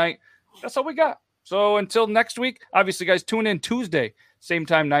amazing night. That's all we got. So until next week, obviously, guys, tune in Tuesday, same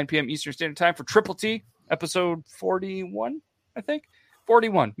time, 9 p.m. Eastern Standard Time for Triple T, episode 41, I think.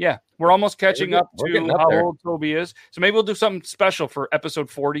 41, yeah. We're almost catching up to how old Toby is. So maybe we'll do something special for episode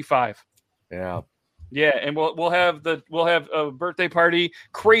 45. Yeah. Yeah, and we'll have a birthday party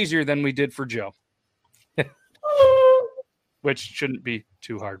crazier than we did for Joe. Which shouldn't be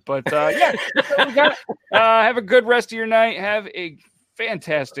too hard. But yeah, that's what we got. Have a good rest of your night. Have a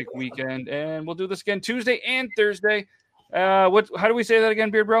fantastic weekend, and we'll do this again Tuesday and Thursday. How do we say that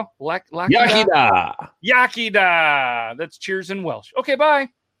again, Beard Bro? Yakida. Yakida. That's cheers in Welsh. Okay, bye.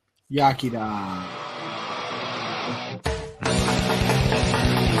 Yakida.